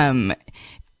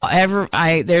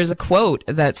 there's a quote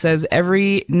that says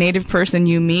every Native person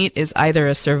you meet is either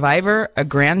a survivor, a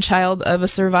grandchild of a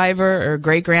survivor, or a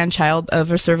great grandchild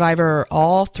of a survivor, or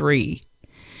all three.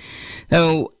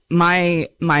 So my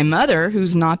mother,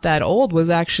 who's not that old, was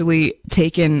actually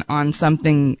taken on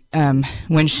something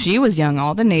when she was young.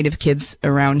 All the Native kids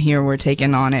around here were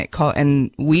taken on it,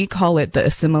 and we call it the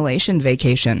assimilation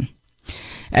vacation.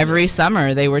 Every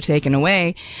summer they were taken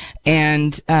away,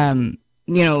 and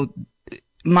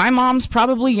my mom's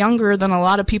probably younger than a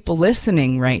lot of people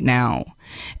listening right now.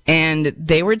 And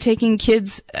they were taking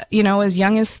kids, as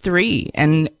young as 3.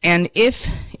 And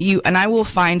I will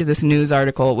find this news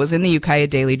article. It was in the Ukiah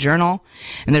Daily Journal.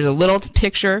 And there's a little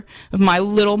picture of my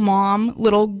little mom,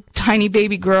 little tiny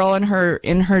baby girl in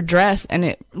her dress. And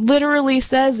it literally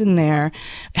says in there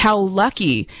how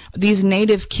lucky these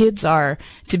Native kids are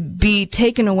to be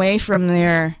taken away from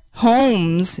their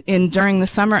homes during the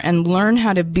summer and learn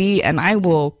how to be, and I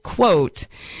will quote,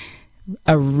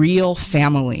 a real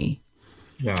family.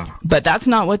 Yeah. But that's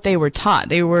not what they were taught.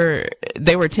 They were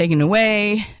taken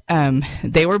away.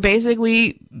 They were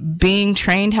basically being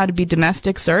trained how to be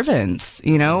domestic servants,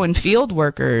 and field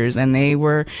workers, and they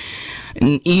were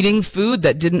eating food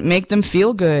that didn't make them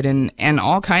feel good, and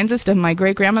all kinds of stuff. My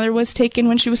great grandmother was taken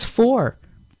when she was 4,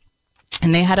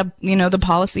 and they had the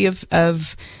policy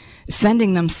of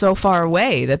sending them so far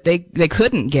away that they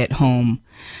couldn't get home.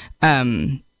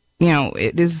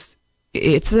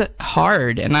 It's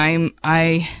hard, and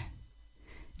I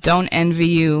don't envy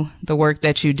you the work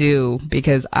that you do,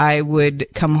 because I would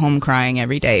come home crying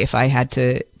every day if I had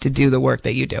to do the work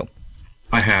that you do.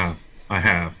 I have,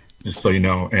 just so you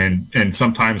know, and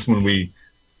sometimes when we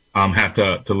have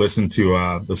to listen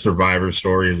to the survivor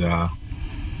stories, I'm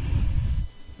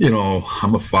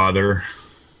a father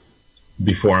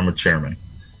before I'm a chairman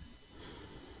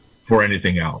for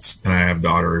anything else. And I have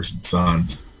daughters and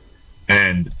sons,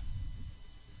 and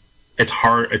it's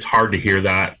hard to hear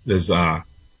that.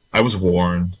 I was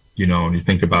warned, and you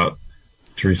think about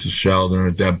Teresa Sheldon or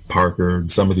Deb Parker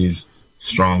and some of these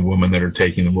strong women that are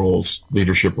taking the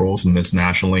leadership roles in this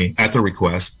nationally at the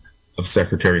request of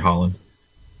Secretary Haaland.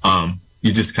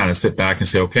 You just kind of sit back and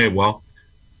say, okay, well,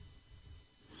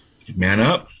 man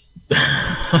up.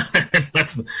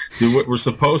 Let's do what we're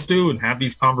supposed to and have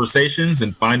these conversations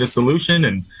and find a solution.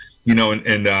 And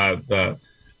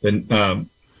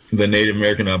the Native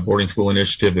American Boarding School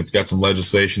Initiative, it's got some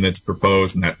legislation that's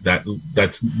proposed, and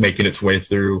that's making its way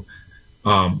through.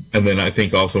 And then I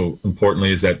think also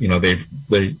importantly is that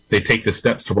they take the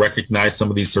steps to recognize some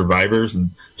of these survivors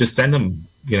and just send them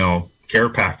care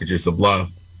packages of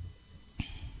love.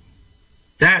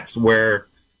 That's where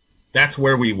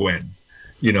we win.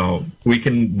 We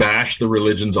can bash the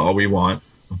religions all we want,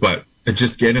 but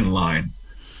just get in line.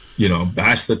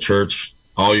 Bash the church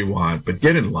all you want, but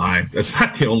get in line. That's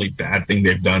not the only bad thing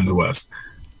they've done to us.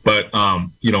 But,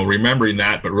 remembering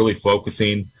that, but really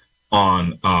focusing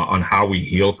on how we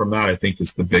heal from that, I think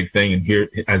is the big thing. And here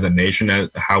as a nation,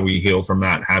 how we heal from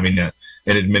that, having an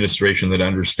administration that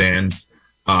understands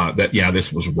that,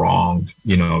 this was wrong,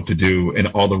 to do, and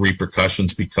all the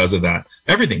repercussions because of that.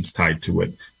 Everything's tied to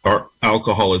it. Our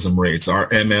alcoholism rates, our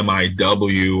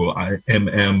MMIW,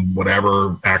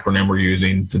 whatever acronym we're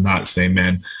using to not say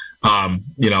men,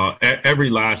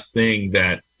 every last thing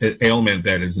ailment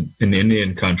that is in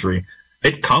Indian country,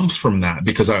 it comes from that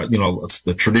because, it's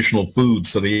the traditional foods.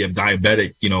 So they have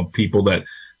diabetic, people that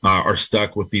are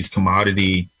stuck with these commod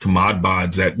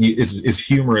bods that is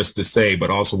humorous to say,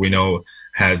 but also we know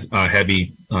has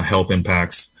heavy health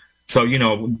impacts. So,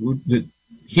 the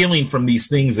healing from these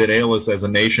things that ail us as a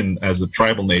nation, as a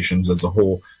tribal nations as a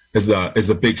whole, is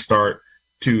a big start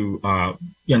to,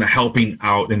 helping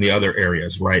out in the other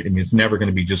areas, right? I mean, it's never going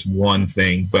to be just one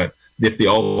thing, but if the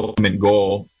ultimate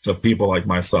goal of people like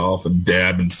myself and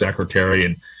Deb and Secretary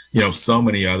and, so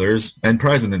many others and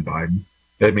President Biden,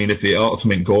 I mean, if the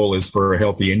ultimate goal is for a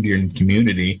healthy Indian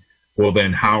community, well,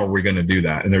 then how are we going to do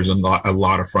that? And there's a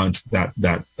lot of fronts that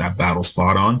battle's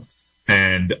fought on,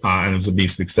 and there's going to be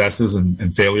successes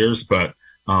and failures, but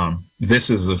this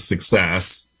is a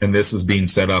success, and this is being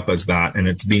set up as that, and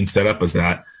it's being set up as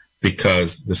that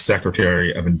because the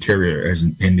Secretary of Interior is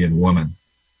an Indian woman.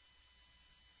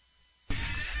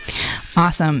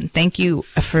 Awesome. Thank you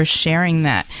for sharing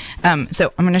that.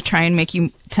 So I'm going to try and make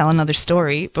you tell another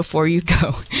story before you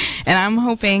go. And I'm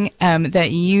hoping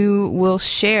that you will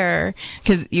share,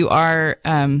 because you are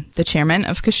the chairman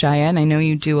of Kashaya, and I know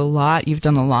you do a lot. You've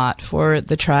done a lot for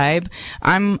the tribe.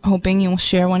 I'm hoping you'll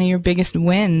share one of your biggest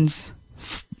wins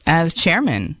as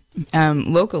chairman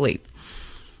locally.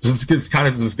 This is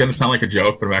going to sound like a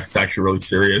joke, but it's actually really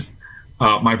serious.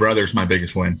 My brother's my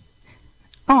biggest win.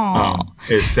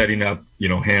 is setting up,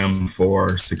 him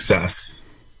for success.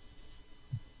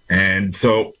 And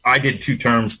so I did 2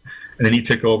 terms, and then he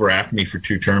took over after me for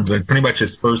 2 terms. And pretty much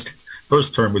his first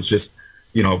term was just,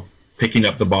 picking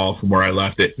up the ball from where I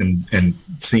left it and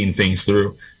seeing things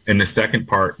through. And the second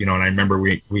part, and I remember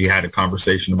we had a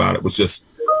conversation about it, was just,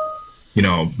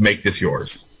 make this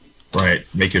yours, right?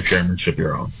 Make your chairmanship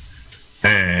your own.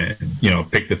 And,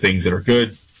 pick the things that are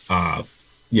good, help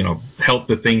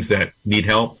the things that need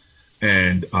help,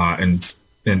 and get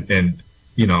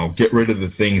rid of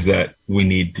the things that we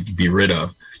need to be rid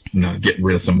of, getting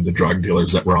rid of some of the drug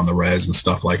dealers that were on the res and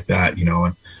stuff like that,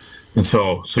 and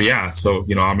so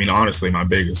honestly, my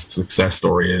biggest success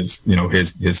story is,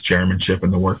 his chairmanship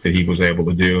and the work that he was able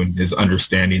to do, and his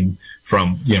understanding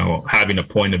from, having a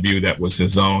point of view that was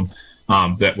his own,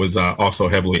 that was also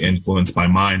heavily influenced by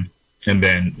mine, and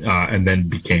then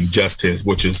became just his,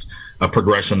 which is a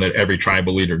progression that every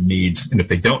tribal leader needs. And if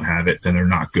they don't have it, then they're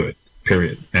not good,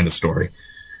 period. End of story.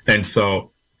 And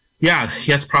so,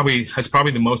 that's probably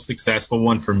the most successful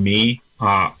one for me,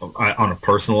 on a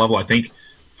personal level. I think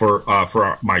for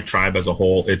my tribe as a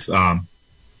whole, it's,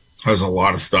 there's a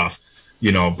lot of stuff,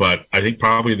 but I think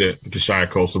probably the Kashaya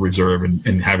Coastal Reserve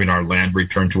and having our land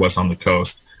returned to us on the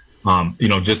coast,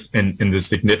 just in the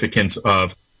significance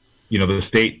of, the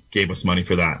state gave us money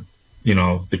for that.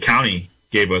 The county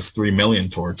gave us $3 million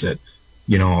towards it.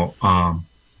 It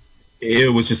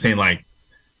was just saying, like,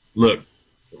 look,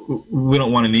 we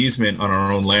don't want an easement on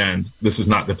our own land. This is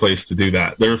not the place to do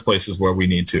that. There's places where we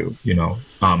need to,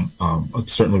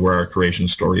 certainly where our creation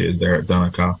story is there at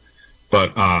Dunaka.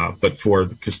 But for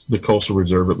the Coastal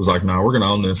Reserve, it was like, no, we're going to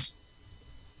own this.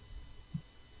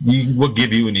 We'll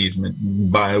give you an easement.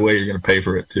 By the way, you're going to pay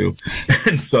for it too.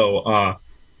 And so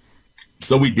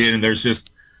we did. And there's just,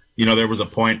 there was a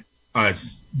point, a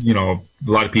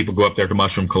lot of people go up there to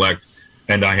mushroom collect,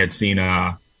 and I had seen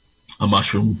a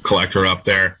mushroom collector up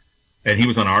there, and he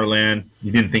was on our land.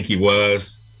 You didn't think he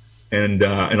was. And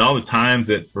all the times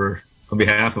that on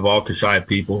behalf of all Kashaya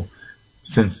people,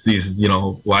 since these,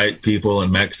 white people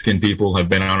and Mexican people have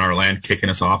been on our land kicking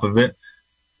us off of it,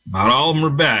 not all of them are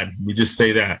bad. We just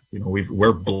say that,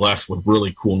 we're blessed with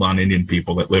really cool non-Indian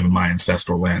people that live in my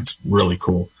ancestral lands. Really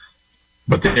cool.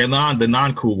 But the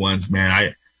non-cool ones, man,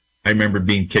 I remember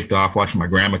being kicked off, watching my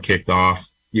grandma kicked off,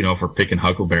 for picking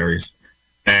huckleberries.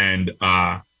 And,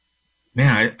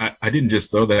 man, I didn't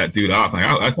just throw that dude off.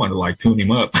 I wanted to tune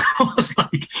him up. I was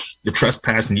like, you're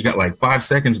trespassing. You got 5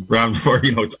 seconds before,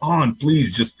 it's on.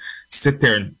 Please just sit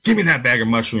there and give me that bag of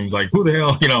mushrooms. Like, who the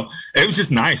hell, it was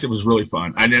just nice. It was really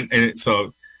fun. And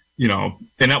that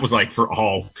was for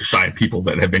all Kashaya people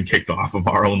that have been kicked off of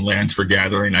our own lands for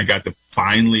gathering. I got to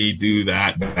finally do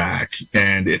that back,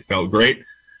 and it felt great.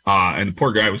 And the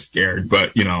poor guy was scared,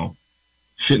 but,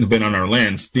 shouldn't have been on our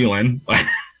land stealing.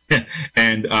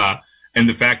 And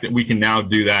the fact that we can now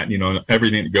do that,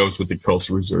 everything that goes with the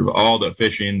Coastal Reserve, all the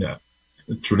fishing, the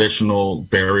traditional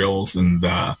burials, and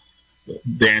the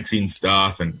dancing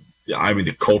stuff, and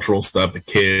the cultural stuff, the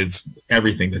kids,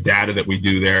 everything, the data that we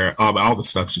do there, all the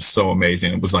stuff's just so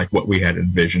amazing. It was like what we had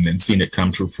envisioned, and seeing it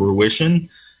come to fruition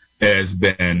has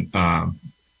been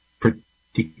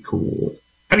pretty cool.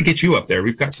 How to get you up there?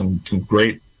 We've got some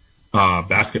great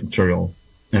basket material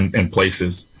and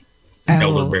places.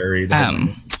 Elderberry.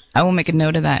 I will make a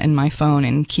note of that in my phone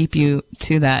and keep you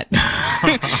to that.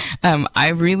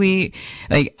 I really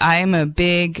I'm a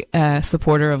big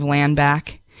supporter of land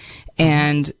back,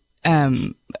 and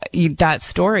that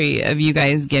story of you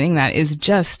guys getting that is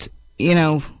just,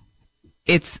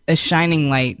 it's a shining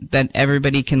light that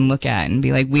everybody can look at and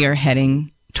be like, we are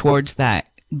heading towards that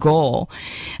goal.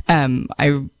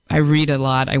 I read a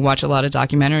lot, I watch a lot of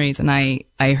documentaries, and I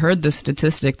heard the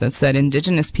statistic that said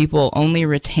Indigenous people only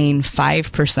retain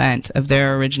 5% of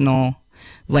their original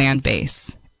land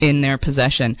base in their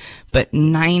possession, but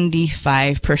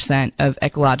 95% of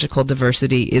ecological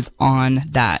diversity is on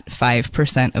that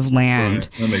 5% of land.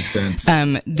 Right. That makes sense.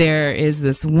 There is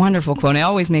this wonderful quote, and it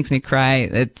always makes me cry.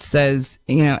 It says,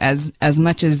 as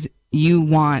much as you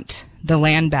want the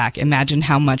land back, imagine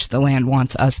how much the land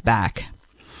wants us back.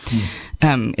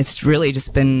 It's really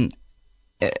just been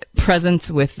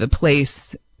presence with the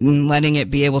place, and letting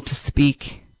it be able to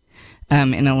speak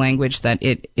in a language that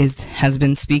it has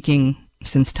been speaking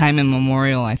since time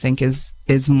immemorial. I think is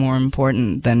more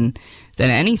important than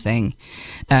anything.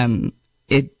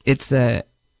 It's a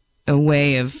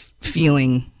way of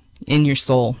feeling in your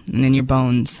soul and in your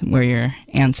bones where your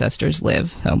ancestors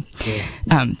live. So,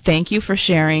 thank you for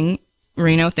sharing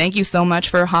Reno, thank you so much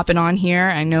for hopping on here.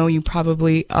 I know you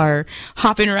probably are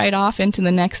hopping right off into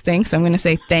the next thing, so I'm going to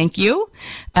say thank you.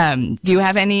 Do you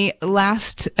have any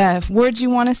last words you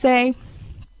want to say?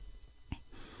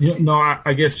 No,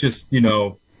 I guess just, there's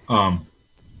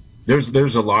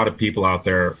a lot of people out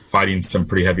there fighting some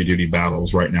pretty heavy duty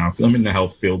battles right now. I'm in the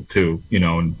health field too,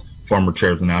 and former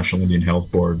chair of the National Indian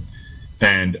Health Board.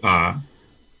 And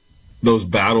those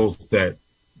battles that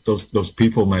those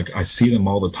people, like, I see them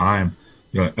all the time,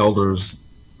 elders,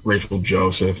 Rachel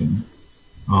Joseph, and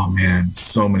oh man,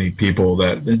 so many people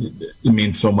that it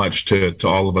means so much to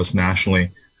all of us nationally.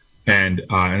 And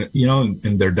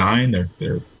and they're dying,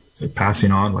 they're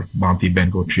passing on, like Monty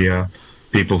Bengochea,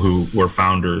 people who were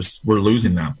founders, we're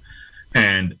losing them.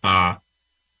 And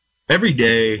every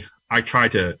day I try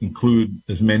to include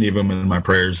as many of them in my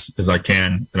prayers as I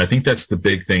can. And I think that's the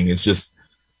big thing, is just,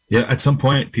 at some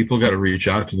point people got to reach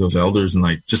out to those elders and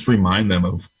like just remind them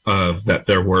of that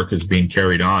their work is being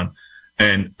carried on.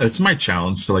 And it's my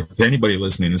challenge to, like, to anybody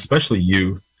listening, especially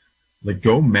youth, like,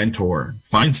 go mentor,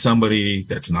 find somebody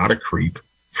that's not a creep,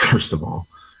 first of all,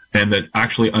 and that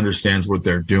actually understands what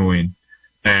they're doing.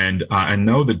 And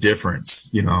know the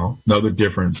difference, know the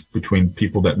difference between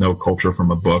people that know culture from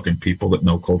a book and people that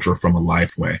know culture from a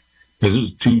life way. Because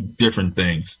there's two different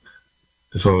things.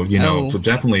 So, so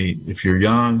definitely if you're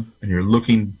young and you're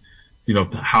looking, to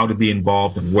how to be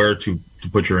involved and where to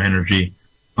put your energy,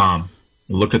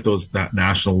 look at that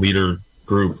national leader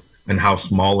group and how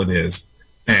small it is,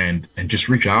 and just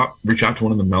reach out to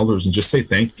one of the elders and just say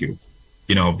thank you,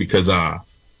 because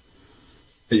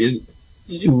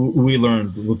we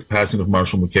learned with the passing of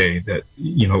Marshall McKay that,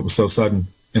 it was so sudden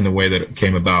in the way that it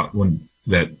came about,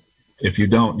 that if you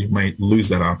don't, you might lose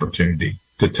that opportunity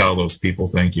to tell those people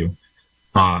thank you.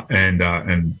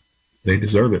 And they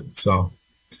deserve it. So,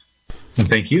 and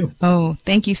thank you. Oh,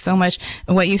 thank you so much.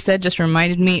 What you said just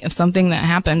reminded me of something that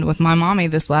happened with my mommy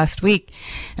this last week.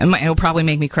 And it'll probably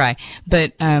make me cry,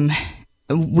 but,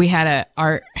 we had an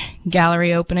art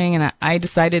gallery opening, and I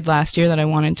decided last year that I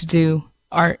wanted to do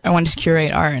art. I wanted to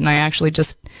curate art, and I actually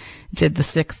just did the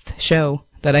 6th show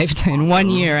that I've done. In 1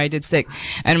 year, I did 6.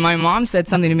 And my mom said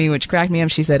something to me which cracked me up.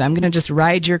 She said, I'm going to just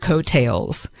ride your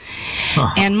coattails.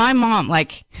 And my mom, I'm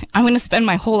going to spend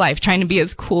my whole life trying to be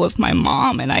as cool as my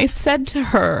mom. And I said to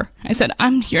her,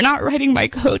 you're not riding my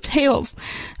coattails.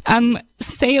 I'm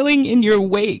sailing in your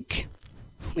wake.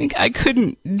 I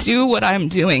couldn't do what I'm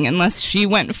doing unless she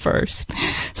went first.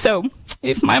 So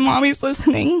if my mommy's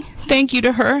listening, thank you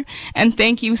to her. And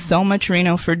thank you so much,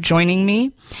 Reno, for joining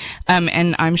me.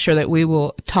 And I'm sure that we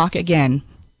will talk again.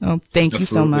 Oh, thank you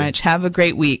so much. Have a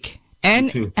great week.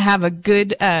 And have a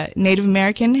good Native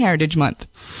American Heritage Month.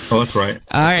 Oh, that's right.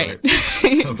 All right.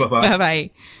 Bye-bye. Bye-bye.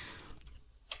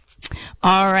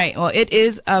 All right. Well, it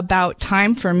is about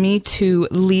time for me to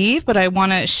leave, but I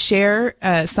want to share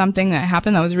something that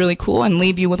happened that was really cool and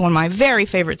leave you with one of my very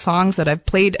favorite songs that I've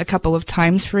played a couple of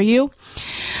times for you.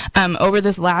 Over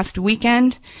this last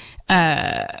weekend,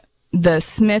 the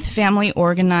Smith family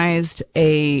organized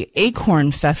a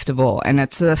Acorn Festival, and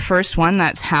it's the first one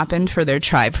that's happened for their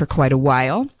tribe for quite a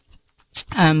while.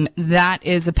 That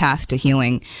is a path to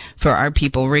healing for our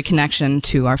people, reconnection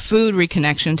to our food,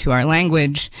 reconnection to our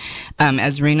language,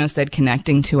 as Reno said,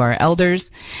 connecting to our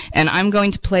elders. And I'm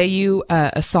going to play you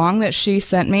a song that she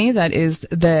sent me that is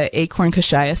the Acorn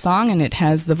Kashaya song, and it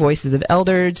has the voices of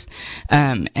elders,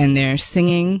 and they're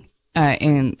singing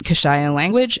in Kashaya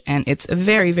language, and it's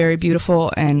very, very beautiful,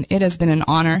 and it has been an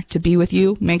honor to be with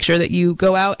you. Make sure that you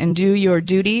go out and do your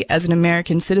duty as an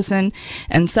American citizen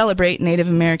and celebrate Native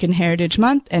American Heritage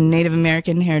Month and Native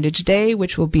American Heritage Day,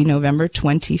 which will be November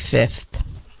 25th.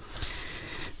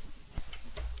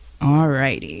 All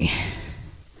righty.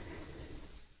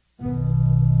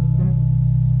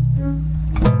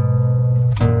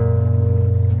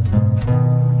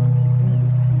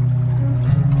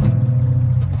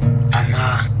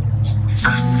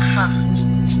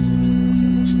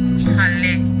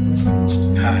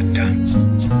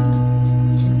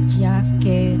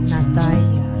 Yake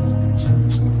Nataya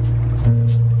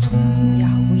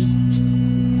Yahweh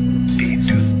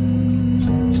Bitu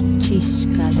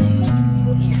Chishkale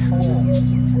Isu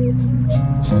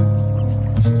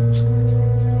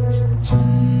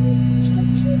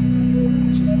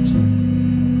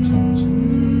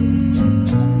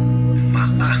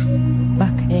Ma'a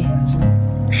Bak'e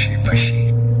Shibashi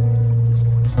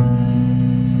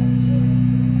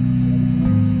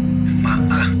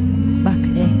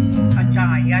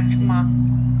Yachma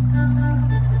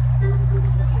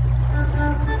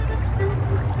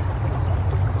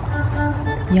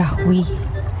Yahweh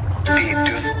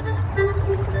Bidu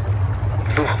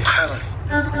Luh Khalf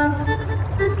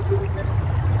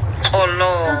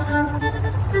Olo.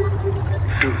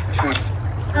 Dukut.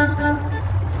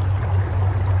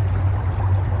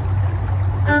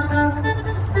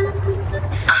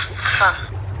 Aha.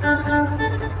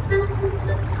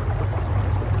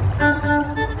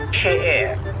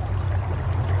 Chair.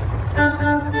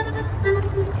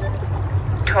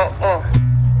 To'o.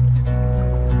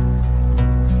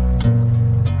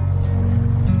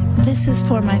 This is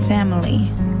for my family.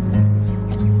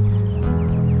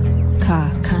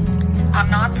 Kakan.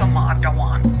 Anathema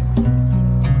Dawan.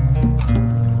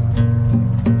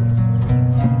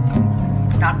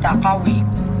 Natakawi.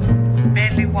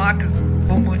 Beliwadu.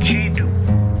 Bumuchidu.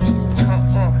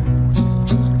 To'o.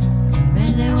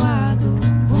 Belewado,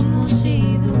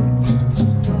 bumuchido.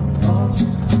 To'o.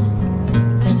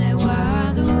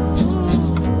 Belewado.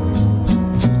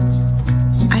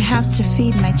 I have to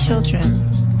feed my children.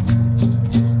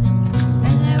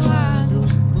 Belewado,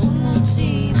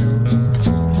 bumuchido.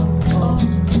 To'o.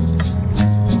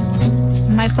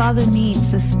 My father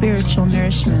needs the spiritual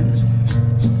nourishment.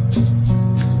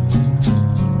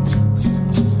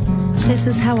 This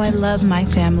is how I love my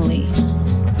family.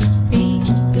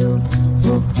 Pidu,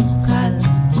 bukal,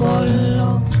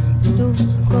 kolo,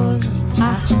 tukol,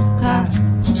 aha,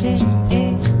 che,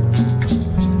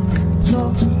 to.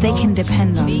 They can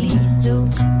depend on me. Pidu,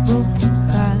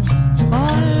 bukal,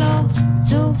 kolo,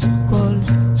 tukol,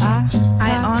 aha.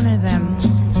 I honor them.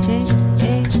 Che,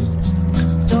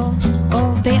 to,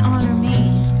 They honor me.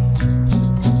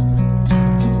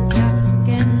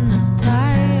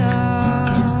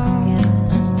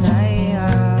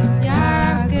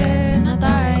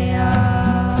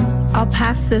 I'll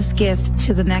pass this gift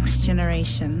to the next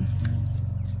generation.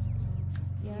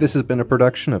 This has been a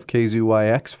production of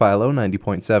KZYX Philo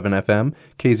 90.7 FM,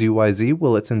 KZYZ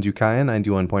Willits and Ukiah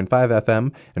 91.5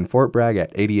 FM, and Fort Bragg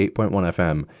at 88.1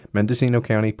 FM, Mendocino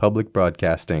County Public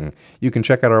Broadcasting. You can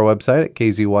check out our website at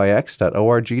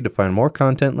kzyx.org to find more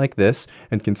content like this,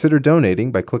 and consider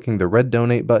donating by clicking the red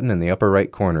donate button in the upper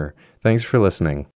right corner. Thanks for listening.